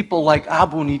from people like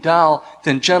Abu Nidal,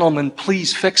 then gentlemen,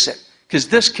 please fix it. Because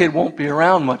this kid won't be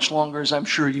around much longer, as I'm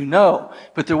sure you know.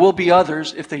 But there will be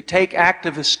others, if they take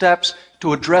activist steps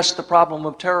to address the problem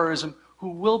of terrorism, who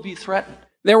will be threatened.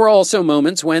 There were also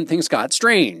moments when things got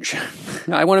strange.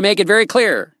 I want to make it very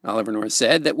clear, Oliver North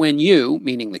said, that when you,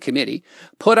 meaning the committee,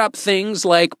 put up things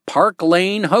like Park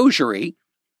Lane hosiery,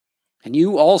 and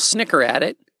you all snicker at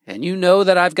it, and you know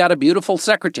that I've got a beautiful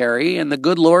secretary, and the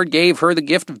good Lord gave her the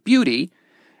gift of beauty,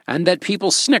 and that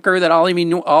people snicker that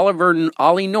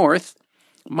Ollie North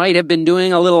might have been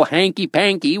doing a little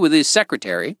hanky-panky with his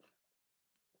secretary.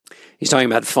 He's talking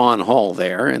about Fawn Hall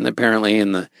there, and apparently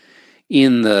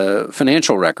in the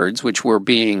financial records, which were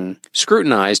being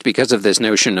scrutinized because of this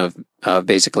notion of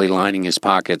basically lining his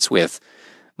pockets with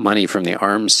money from the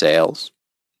arms sales.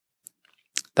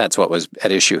 That's what was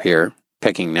at issue here,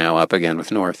 picking now up again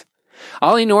with North.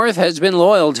 Ollie North has been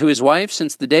loyal to his wife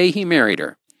since the day he married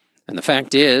her. And the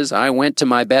fact is, I went to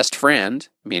my best friend,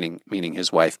 meaning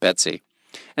his wife Betsy,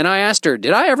 and I asked her,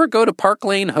 did I ever go to Park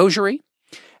Lane hosiery?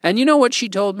 And you know what she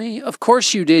told me? Of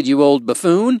course you did, you old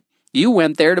buffoon. You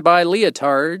went there to buy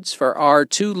leotards for our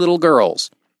 2 little girls.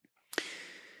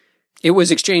 It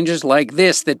was exchanges like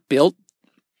this that built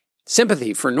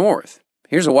sympathy for North.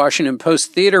 Here's a Washington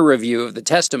Post theater review of the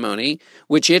testimony,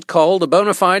 which it called a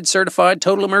bona fide, certified,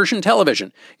 total immersion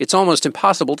television. It's almost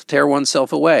impossible to tear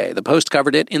oneself away. The Post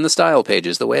covered it in the style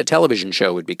pages, the way a television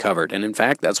show would be covered, and in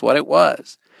fact, that's what it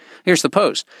was. Here's the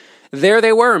Post. There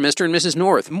they were, Mr. and Mrs.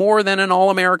 North, more than an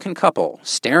all-American couple,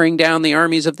 staring down the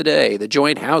armies of the day, the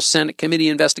joint House-Senate committee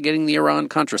investigating the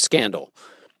Iran-Contra scandal.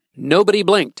 Nobody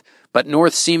blinked, but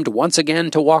North seemed once again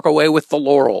to walk away with the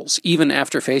laurels, even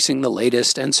after facing the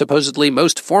latest and supposedly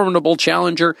most formidable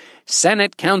challenger,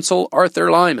 Senate counsel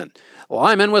Arthur Lyman.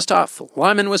 Lyman was tough,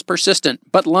 Lyman was persistent,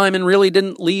 but Lyman really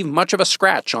didn't leave much of a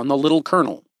scratch on the little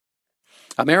colonel.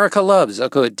 America loves a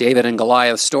good David and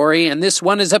Goliath story, and this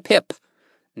one is a pip.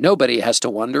 Nobody has to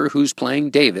wonder who's playing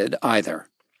David either.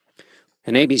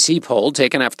 An ABC poll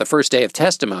taken after the first day of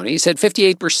testimony said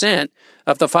 58%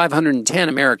 of the 510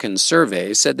 Americans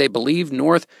surveyed said they believed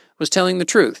North was telling the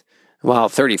truth, while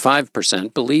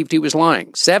 35% believed he was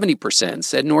lying. 70%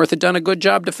 said North had done a good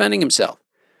job defending himself.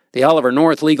 The Oliver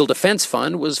North Legal Defense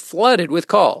Fund was flooded with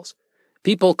calls.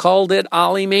 People called it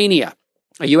Ali Mania.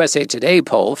 A USA Today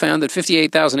poll found that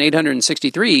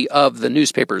 58,863 of the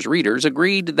newspaper's readers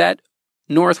agreed that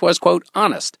North was, quote,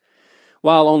 honest,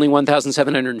 while only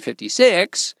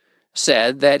 1,756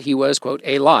 said that he was, quote,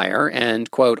 a liar and,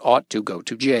 quote, ought to go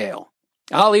to jail.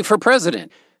 Ali for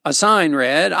president. A sign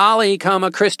read, Ali,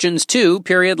 Christians 2,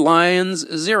 Lions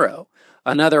 0.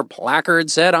 Another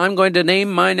placard said, I'm going to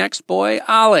name my next boy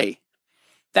Ali.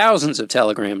 Thousands of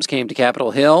telegrams came to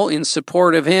Capitol Hill in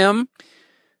support of him.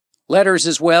 Letters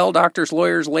as well, doctors,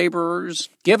 lawyers, laborers.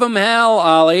 Give 'em hell,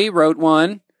 Ali, wrote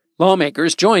one.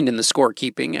 Lawmakers joined in the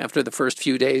scorekeeping after the first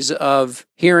few days of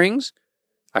hearings.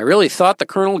 I really thought the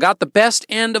colonel got the best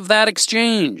end of that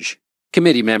exchange.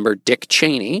 Committee member Dick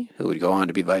Cheney, who would go on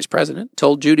to be vice president,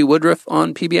 told Judy Woodruff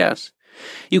on PBS.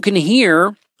 You can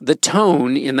hear the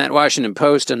tone in that Washington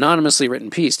Post anonymously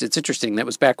written piece. It's interesting. That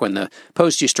was back when the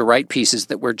Post used to write pieces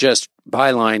that were just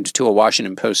bylined to a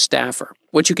Washington Post staffer.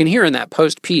 What you can hear in that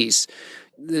Post piece,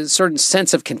 the certain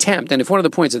sense of contempt. And if one of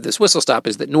the points of this whistle stop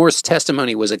is that North's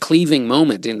testimony was a cleaving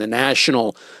moment in the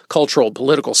national cultural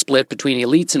political split between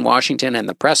elites in Washington and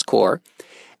the press corps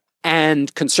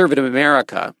and conservative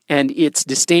America, and its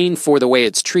disdain for the way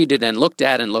it's treated and looked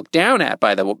at and looked down at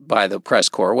by the press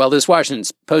corps, well, this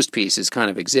Washington Post piece is kind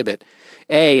of exhibit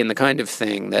A in the kind of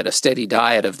thing that a steady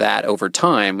diet of that over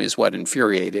time is what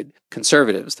infuriated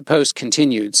conservatives. The Post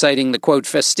continued, citing the, quote,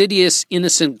 fastidious,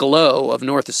 innocent glow of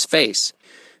North's face.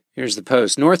 Here's the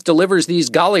Post. North delivers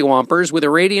these gollywompers with a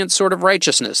radiant sort of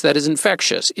righteousness that is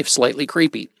infectious, if slightly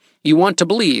creepy. You want to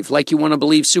believe, like you want to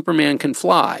believe Superman can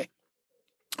fly,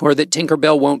 or that Tinker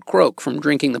Bell won't croak from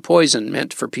drinking the poison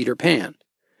meant for Peter Pan.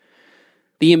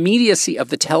 The immediacy of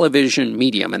the television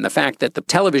medium and the fact that the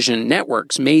television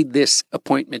networks made this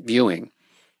appointment viewing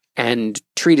and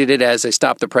treated it as a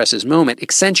stop-the-presses moment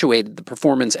accentuated the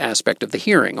performance aspect of the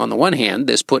hearing. On the one hand,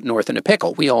 this put North in a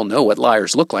pickle. We all know what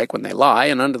liars look like when they lie,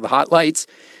 and under the hot lights,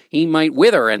 he might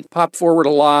wither and pop forward a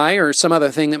lie or some other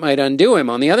thing that might undo him.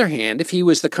 On the other hand, if he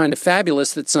was the kind of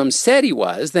fabulous that some said he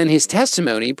was, then his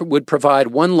testimony would provide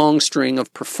one long string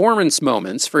of performance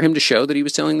moments for him to show that he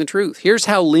was telling the truth. Here's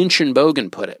how Lynch and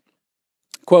Bogan put it.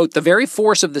 Quote, the very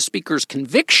force of the speaker's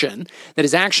conviction that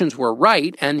his actions were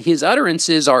right and his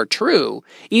utterances are true,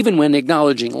 even when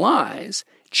acknowledging lies,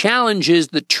 challenges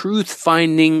the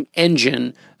truth-finding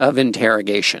engine of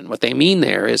interrogation. What they mean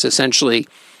there is essentially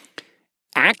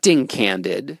acting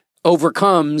candid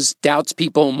overcomes doubts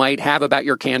people might have about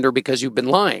your candor because you've been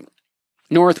lying.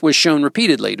 North was shown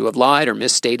repeatedly to have lied or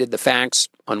misstated the facts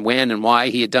on when and why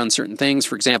he had done certain things.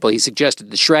 For example, he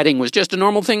suggested the shredding was just a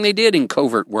normal thing they did in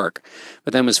covert work,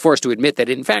 but then was forced to admit that,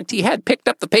 in fact, he had picked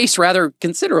up the pace rather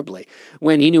considerably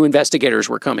when he knew investigators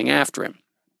were coming after him,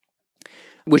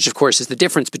 which, of course, is the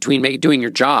difference between doing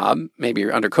your job, maybe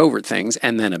you're under covert things,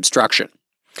 and then obstruction.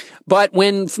 But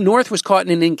when North was caught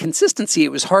in an inconsistency,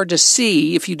 it was hard to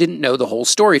see if you didn't know the whole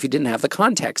story, if you didn't have the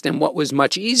context. And what was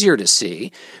much easier to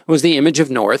see was the image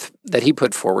of North that he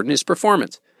put forward in his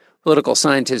performance. Political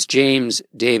scientist James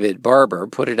David Barber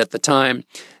put it at the time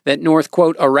that North,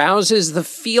 quote, arouses the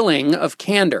feeling of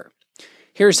candor.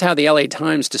 Here's how the LA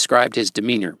Times described his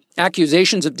demeanor.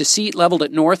 Accusations of deceit leveled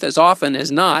at North as often as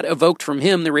not evoked from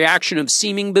him the reaction of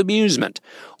seeming bemusement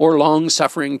or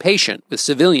long-suffering patience with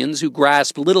civilians who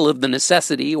grasp little of the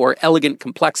necessity or elegant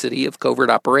complexity of covert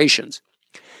operations.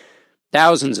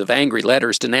 Thousands of angry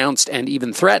letters denounced and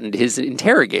even threatened his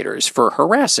interrogators for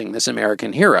harassing this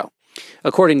American hero.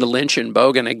 According to Lynch and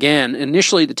Bogan, again,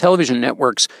 initially the television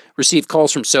networks received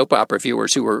calls from soap opera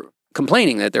viewers who were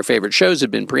complaining that their favorite shows had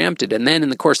been preempted. And then in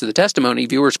the course of the testimony,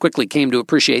 viewers quickly came to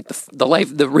appreciate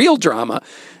the real drama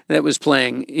that was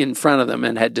playing in front of them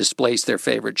and had displaced their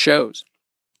favorite shows.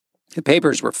 The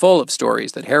papers were full of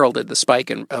stories that heralded the spike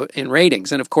in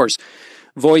ratings. And of course,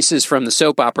 voices from the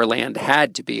soap opera land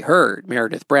had to be heard.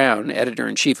 Meredith Brown,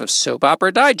 editor-in-chief of Soap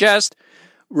Opera Digest,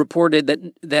 reported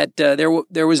that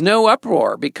there was no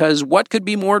uproar because what could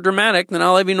be more dramatic than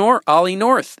Ollie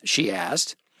North, she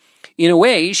asked. In a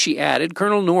way, she added,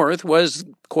 Colonel North was,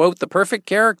 quote, the perfect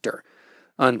character,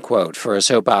 unquote, for a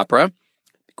soap opera.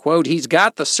 Quote, he's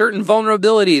got the certain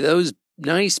vulnerability, those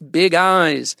nice big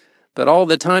eyes, but all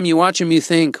the time you watch him you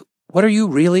think, what are you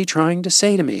really trying to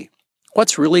say to me?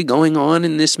 What's really going on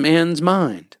in this man's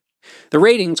mind? The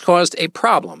ratings caused a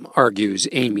problem, argues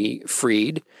Amy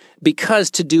Freed,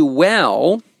 because to do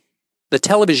well, the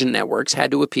television networks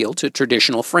had to appeal to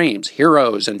traditional frames,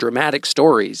 heroes and dramatic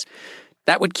stories.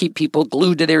 That would keep people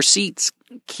glued to their seats,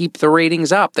 keep the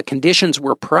ratings up. The conditions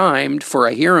were primed for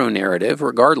a hero narrative,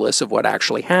 regardless of what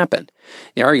actually happened.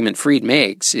 The argument Freed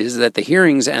makes is that the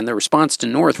hearings and the response to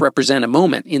North represent a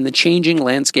moment in the changing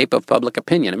landscape of public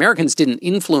opinion. Americans didn't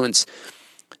influence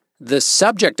the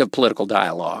subject of political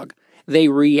dialogue. They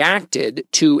reacted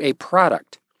to a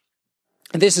product.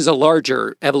 This is a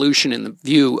larger evolution in the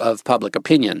view of public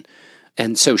opinion.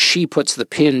 And so she puts the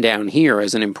pin down here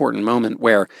as an important moment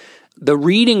where the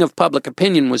reading of public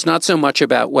opinion was not so much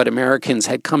about what Americans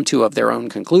had come to of their own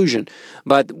conclusion,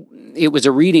 but it was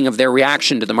a reading of their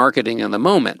reaction to the marketing of the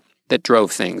moment that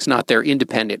drove things, not their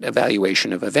independent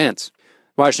evaluation of events.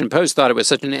 Washington Post thought it was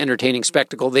such an entertaining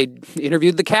spectacle, they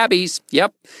interviewed the cabbies.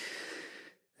 Yep.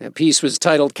 The piece was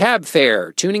titled Cab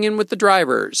Fare, Tuning In with the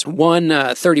Drivers. One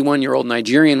 31-year-old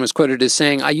Nigerian was quoted as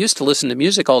saying, I used to listen to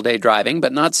music all day driving,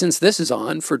 but not since this is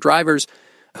on. For drivers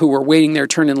who were waiting their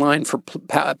turn in line for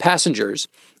passengers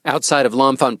outside of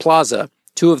L'Enfant Plaza,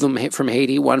 two of them from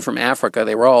Haiti, one from Africa.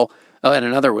 They were all, and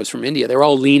another was from India. They were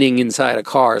all leaning inside a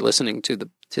car listening to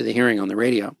the hearing on the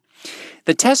radio.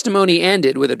 The testimony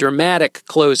ended with a dramatic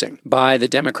closing by the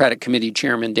Democratic Committee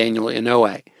Chairman Daniel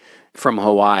Inouye from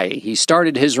Hawaii. He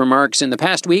started his remarks, in the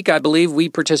past week, I believe we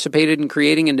participated in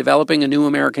creating and developing a new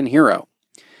American hero.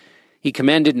 He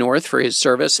commended North for his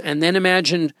service and then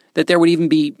imagined that there would even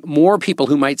be more people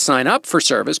who might sign up for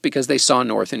service because they saw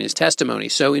North in his testimony.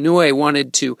 So Inouye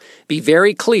wanted to be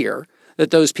very clear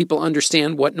that those people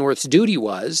understand what North's duty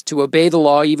was, to obey the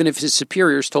law even if his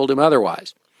superiors told him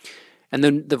otherwise. And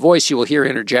then the voice you will hear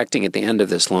interjecting at the end of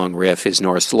this long riff is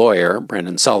North's lawyer,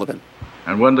 Brendan Sullivan.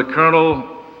 And when the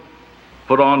colonel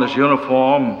put on his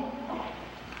uniform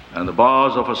and the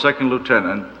bars of a second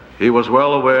lieutenant, he was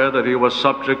well aware that he was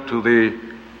subject to the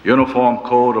Uniform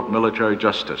Code of Military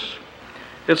Justice.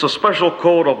 It's a special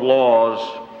code of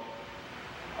laws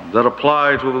that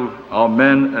apply to our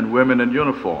men and women in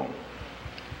uniform.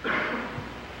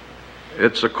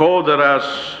 It's a code that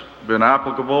has been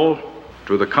applicable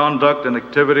to the conduct and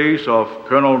activities of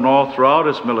Colonel North throughout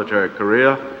his military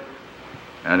career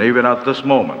and even at this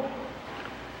moment.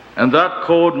 And that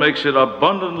code makes it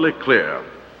abundantly clear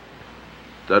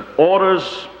that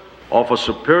orders of a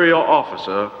superior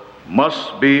officer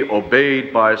must be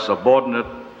obeyed by subordinate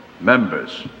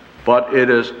members, but it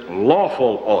is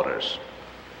lawful orders.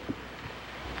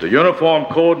 The Uniform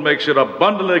Code makes it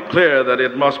abundantly clear that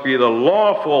it must be the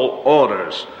lawful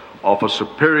orders of a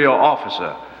superior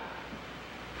officer.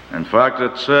 In fact,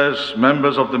 it says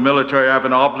members of the military have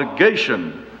an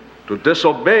obligation to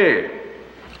disobey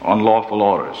unlawful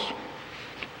orders.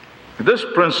 This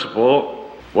principle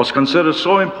was considered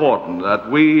so important that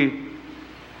we,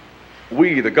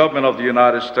 the government of the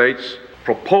United States,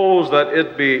 proposed that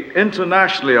it be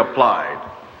internationally applied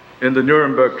in the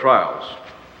Nuremberg trials.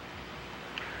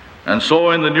 And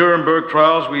so in the Nuremberg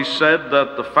trials, we said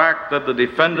that the fact that the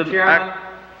defendant... May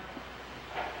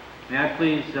I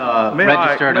please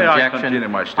register an objection?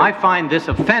 I find this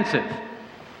offensive.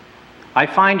 I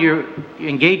find you're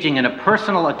engaging in a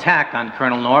personal attack on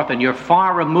Colonel North, and you're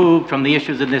far removed from the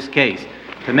issues in this case.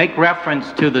 To make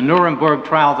reference to the Nuremberg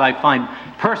trials, I find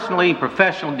personally,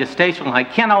 professionally distasteful. I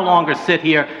can no longer sit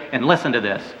here and listen to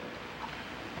this.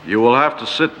 You will have to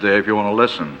sit there if you want to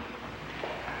listen.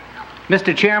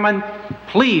 Mr. Chairman,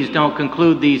 please don't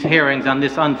conclude these hearings on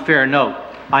this unfair note.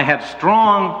 I have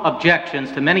strong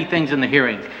objections to many things in the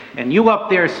hearings, and you up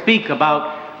there speak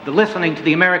about the listening to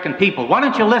the American people. Why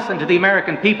don't you listen to the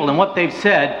American people and what they've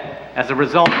said as a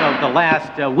result of the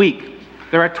last week?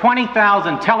 There are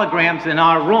 20,000 telegrams in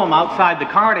our room outside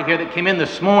the corridor here that came in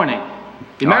this morning.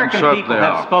 The American people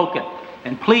have spoken.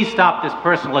 And please stop this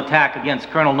personal attack against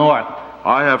Colonel North.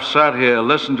 I have sat here,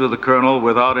 listened to the Colonel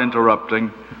without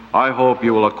interrupting. I hope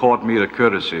you will accord me the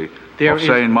courtesy of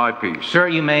saying my piece. Sir,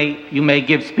 you may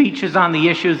give speeches on the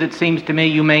issues, it seems to me.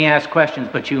 You may ask questions,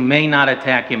 but you may not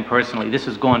attack him personally. This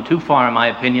has gone too far, in my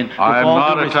opinion. I am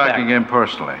not attacking him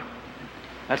personally.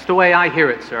 That's the way I hear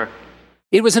it, sir.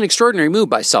 It was an extraordinary move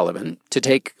by Sullivan to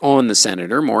take on the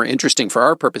senator. More interesting for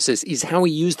our purposes is how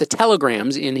he used the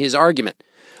telegrams in his argument.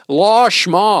 Law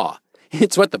schmaw.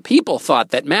 It's what the people thought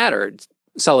that mattered,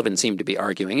 Sullivan seemed to be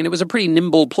arguing, and it was a pretty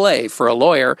nimble play for a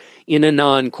lawyer in a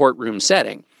non-courtroom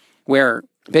setting, where,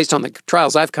 based on the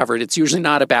trials I've covered, it's usually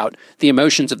not about the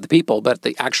emotions of the people, but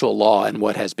the actual law and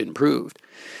what has been proved.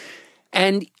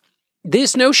 And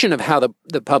this notion of how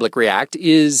the public react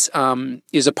is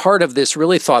a part of this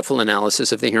really thoughtful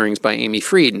analysis of the hearings by Amy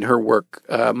Fried and her work,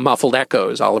 Muffled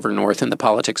Echoes, Oliver North and the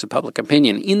Politics of Public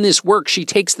Opinion. In this work, she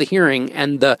takes the hearing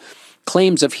and the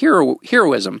claims of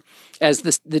heroism as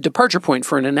the departure point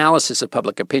for an analysis of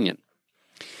public opinion.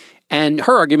 And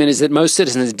her argument is that most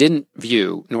citizens didn't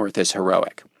view North as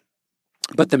heroic.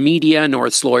 But the media,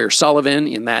 North's lawyer Sullivan,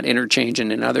 in that interchange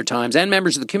and in other times, and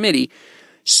members of the committee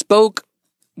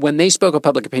when they spoke of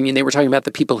public opinion, they were talking about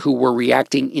the people who were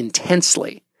reacting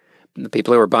intensely, the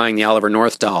people who were buying the Oliver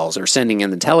North dolls or sending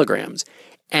in the telegrams,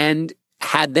 and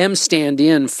had them stand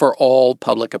in for all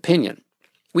public opinion.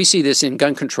 We see this in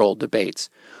gun control debates,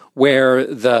 where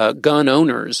the gun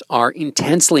owners are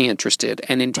intensely interested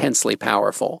and intensely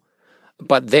powerful,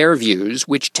 but their views,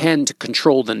 which tend to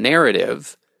control the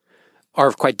narrative,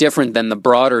 are quite different than the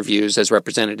broader views as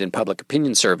represented in public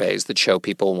opinion surveys that show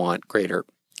people want greater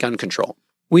gun control.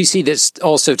 We see this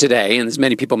also today, and as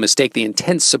many people mistake the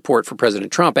intense support for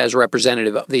President Trump as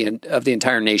representative of the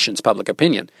entire nation's public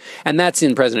opinion. And that's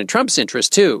in President Trump's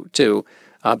interest, too, to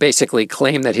basically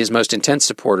claim that his most intense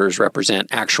supporters represent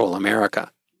actual America.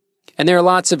 And there are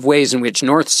lots of ways in which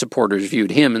North supporters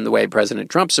viewed him in the way President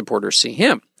Trump supporters see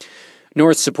him.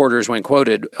 North supporters, when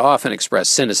quoted, often express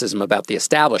cynicism about the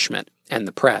establishment and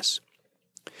the press.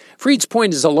 Fried's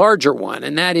point is a larger one,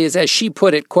 and that is, as she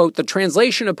put it, quote, the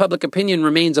translation of public opinion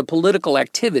remains a political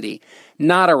activity,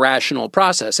 not a rational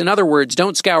process. In other words,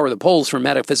 don't scour the polls for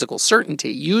metaphysical certainty.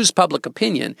 Use public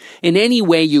opinion in any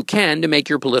way you can to make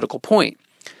your political point.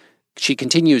 She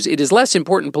continues, it is less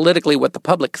important politically what the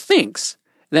public thinks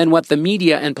than what the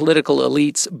media and political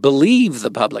elites believe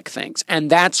the public thinks. And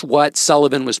that's what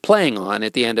Sullivan was playing on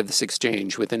at the end of this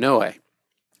exchange with Inouye.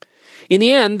 In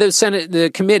the end,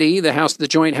 the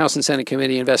Joint House and Senate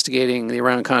Committee investigating the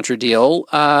Iran-Contra deal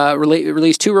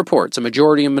released two reports, a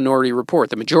majority and minority report.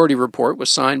 The majority report was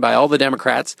signed by all the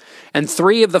Democrats and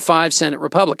 3 of the 5 Senate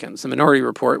Republicans. The minority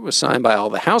report was signed by all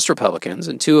the House Republicans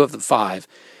and 2 of the 5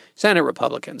 Senate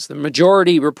Republicans. The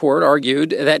majority report argued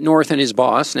that North and his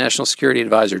boss, National Security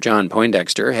Advisor John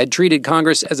Poindexter, had treated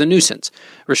Congress as a nuisance,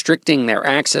 restricting their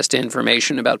access to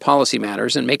information about policy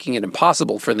matters and making it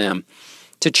impossible for them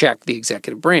to check the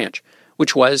executive branch,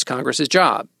 which was Congress's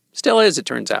job. Still is, it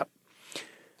turns out.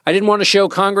 I didn't want to show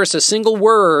Congress a single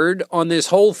word on this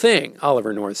whole thing,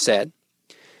 Oliver North said.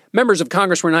 Members of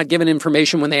Congress were not given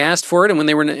information when they asked for it, and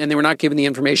they were not given the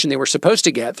information they were supposed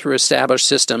to get through established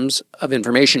systems of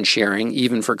information sharing,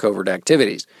 even for covert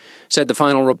activities. Said the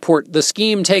final report, the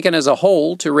scheme taken as a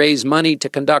whole to raise money to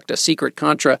conduct a secret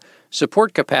Contra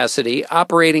support capacity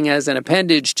operating as an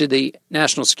appendage to the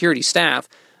national security staff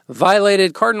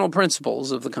violated cardinal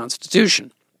principles of the Constitution.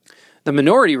 The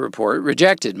minority report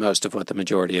rejected most of what the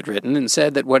majority had written and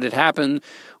said that what had happened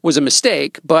was a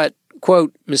mistake, but,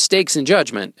 quote, mistakes in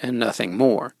judgment and nothing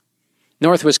more.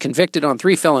 North was convicted on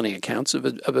 3 felony accounts of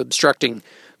obstructing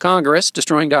Congress,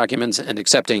 destroying documents, and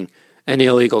accepting an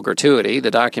illegal gratuity.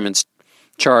 The documents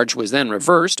charge was then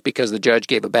reversed because the judge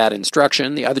gave a bad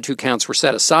instruction. The other 2 counts were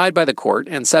set aside by the court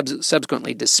and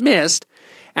subsequently dismissed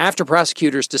after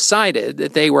prosecutors decided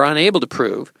that they were unable to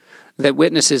prove that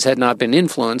witnesses had not been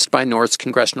influenced by North's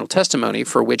congressional testimony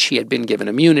for which he had been given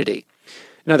immunity.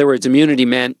 In other words, immunity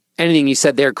meant anything he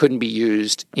said there couldn't be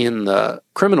used in the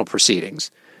criminal proceedings.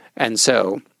 And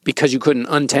so, because you couldn't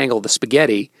untangle the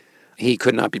spaghetti, he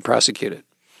could not be prosecuted.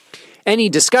 Any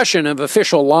discussion of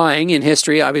official lying in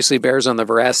history obviously bears on the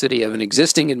veracity of an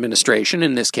existing administration,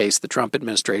 in this case the Trump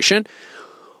administration,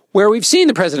 where we've seen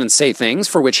the president say things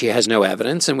for which he has no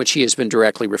evidence and which he has been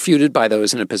directly refuted by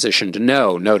those in a position to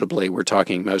know. Notably, we're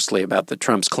talking mostly about the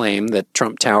Trump's claim that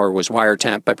Trump Tower was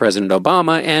wiretapped by President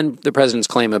Obama and the president's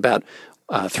claim about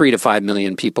 3 to 5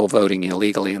 million people voting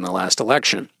illegally in the last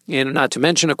election. And not to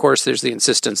mention, of course, there's the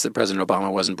insistence that President Obama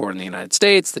wasn't born in the United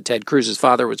States, that Ted Cruz's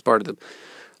father was part of the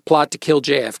plot to kill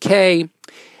JFK.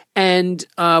 And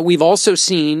we've also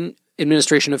seen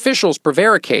administration officials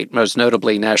prevaricate, most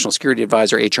notably National Security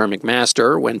Advisor H.R.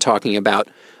 McMaster, when talking about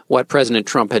what President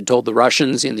Trump had told the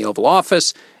Russians in the Oval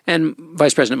Office, and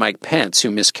Vice President Mike Pence,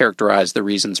 who mischaracterized the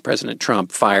reasons President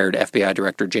Trump fired FBI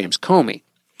Director James Comey.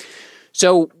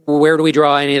 So where do we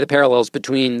draw any of the parallels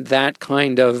between that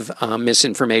kind of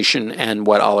misinformation and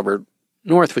what Oliver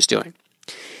North was doing?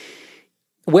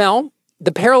 Well,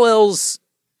 the parallels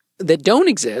that don't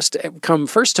exist come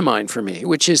first to mind for me,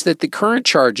 which is that the current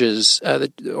charges,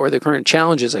 or the current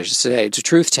challenges, I should say, to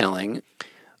truth-telling,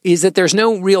 is that there's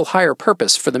no real higher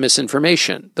purpose for the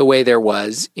misinformation, the way there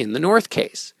was in the North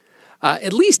case.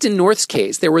 At least in North's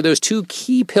case, there were those two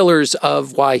key pillars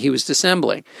of why he was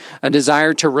dissembling: a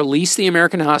desire to release the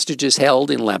American hostages held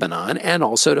in Lebanon and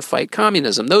also to fight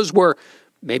communism. Those were,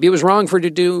 maybe it was wrong for him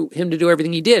to do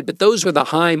everything he did, but those were the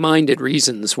high-minded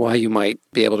reasons why you might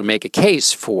be able to make a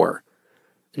case for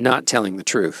not telling the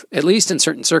truth, at least in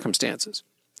certain circumstances.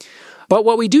 But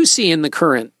what we do see in the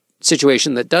current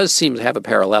situation that does seem to have a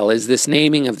parallel is this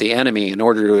naming of the enemy in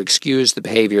order to excuse the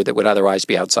behavior that would otherwise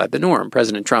be outside the norm.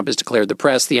 President Trump has declared the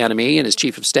press the enemy, and his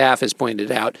chief of staff has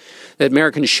pointed out that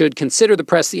Americans should consider the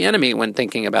press the enemy when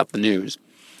thinking about the news.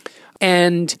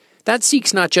 And that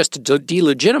seeks not just to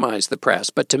delegitimize the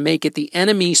press, but to make it the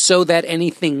enemy so that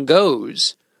anything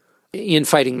goes in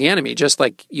fighting the enemy. Just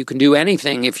like you can do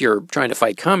anything if you're trying to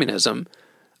fight communism,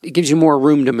 it gives you more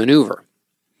room to maneuver.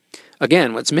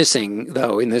 Again, what's missing,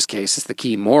 though, in this case, is the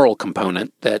key moral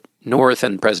component that North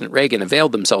and President Reagan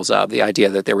availed themselves of, the idea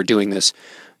that they were doing this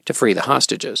to free the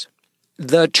hostages.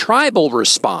 The tribal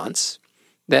response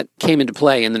that came into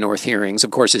play in the North hearings, of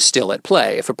course, is still at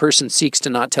play. If a person seeks to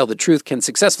not tell the truth, can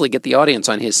successfully get the audience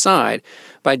on his side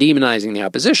by demonizing the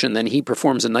opposition, then he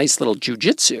performs a nice little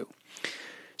jujitsu.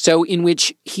 So in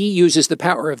which he uses the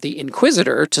power of the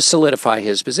inquisitor to solidify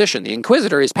his position. The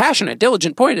inquisitor is passionate,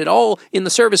 diligent, pointed, all in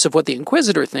the service of what the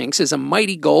inquisitor thinks is a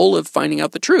mighty goal of finding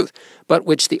out the truth, but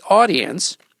which the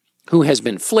audience, who has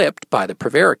been flipped by the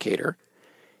prevaricator,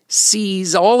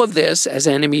 sees all of this as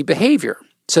enemy behavior.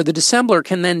 So the dissembler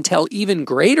can then tell even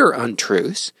greater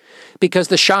untruths because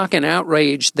the shock and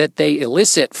outrage that they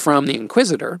elicit from the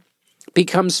inquisitor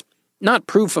becomes not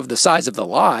proof of the size of the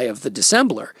lie of the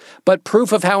dissembler, but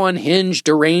proof of how unhinged,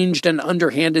 deranged, and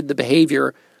underhanded the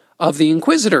behavior of the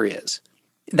inquisitor is.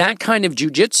 That kind of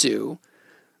jujitsu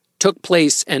took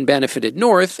place and benefited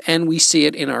North, and we see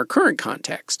it in our current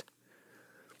context.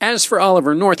 As for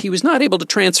Oliver North, he was not able to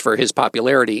transfer his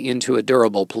popularity into a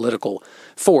durable political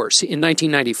force. In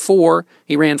 1994,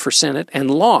 he ran for Senate and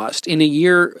lost in a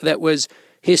year that was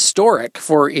historic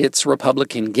for its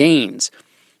Republican gains.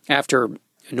 After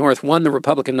North won the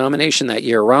Republican nomination that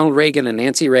year, Ronald Reagan and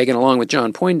Nancy Reagan, along with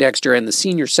John Poindexter and the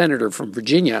senior senator from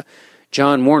Virginia,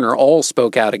 John Warner, all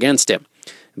spoke out against him.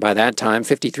 By that time,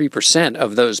 53%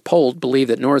 of those polled believed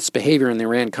that North's behavior in the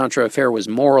Iran-Contra affair was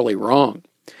morally wrong.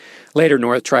 Later,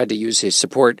 North tried to use his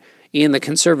support in the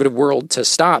conservative world to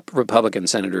stop Republican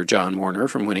Senator John Warner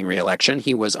from winning re-election.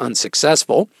 He was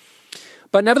unsuccessful.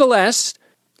 But nevertheless,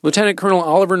 Lieutenant Colonel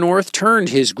Oliver North turned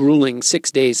his grueling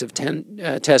 6 days of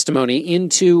testimony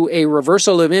into a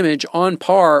reversal of image on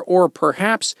par or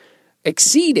perhaps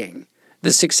exceeding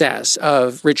the success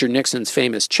of Richard Nixon's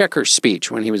famous Checkers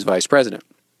speech when he was vice president.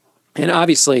 And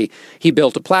obviously, he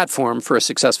built a platform for a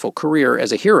successful career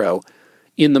as a hero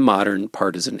in the modern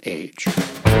partisan age.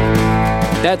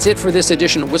 That's it for this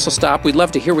edition of Whistle Stop. We'd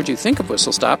love to hear what you think of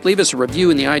Whistle Stop. Leave us a review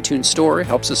in the iTunes store. It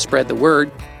helps us spread the word.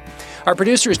 Our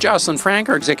producer is Jocelyn Frank.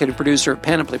 Our executive producer of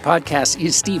Panoply Podcasts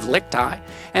is Steve Lichtai.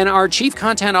 And our chief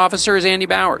content officer is Andy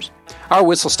Bowers. Our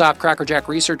Whistle Stop Crackerjack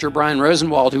researcher, Brian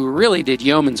Rosenwald, who really did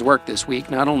yeoman's work this week,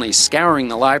 not only scouring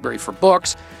the library for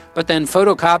books, but then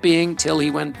photocopying till he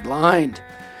went blind.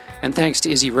 And thanks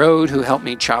to Izzy Rode, who helped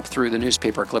me chop through the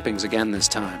newspaper clippings again this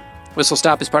time. Whistle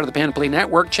Stop is part of the Panoply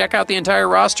Network. Check out the entire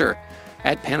roster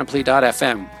at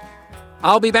panoply.fm.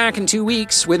 I'll be back in 2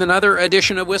 weeks with another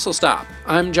edition of Whistle Stop.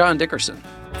 I'm John Dickerson.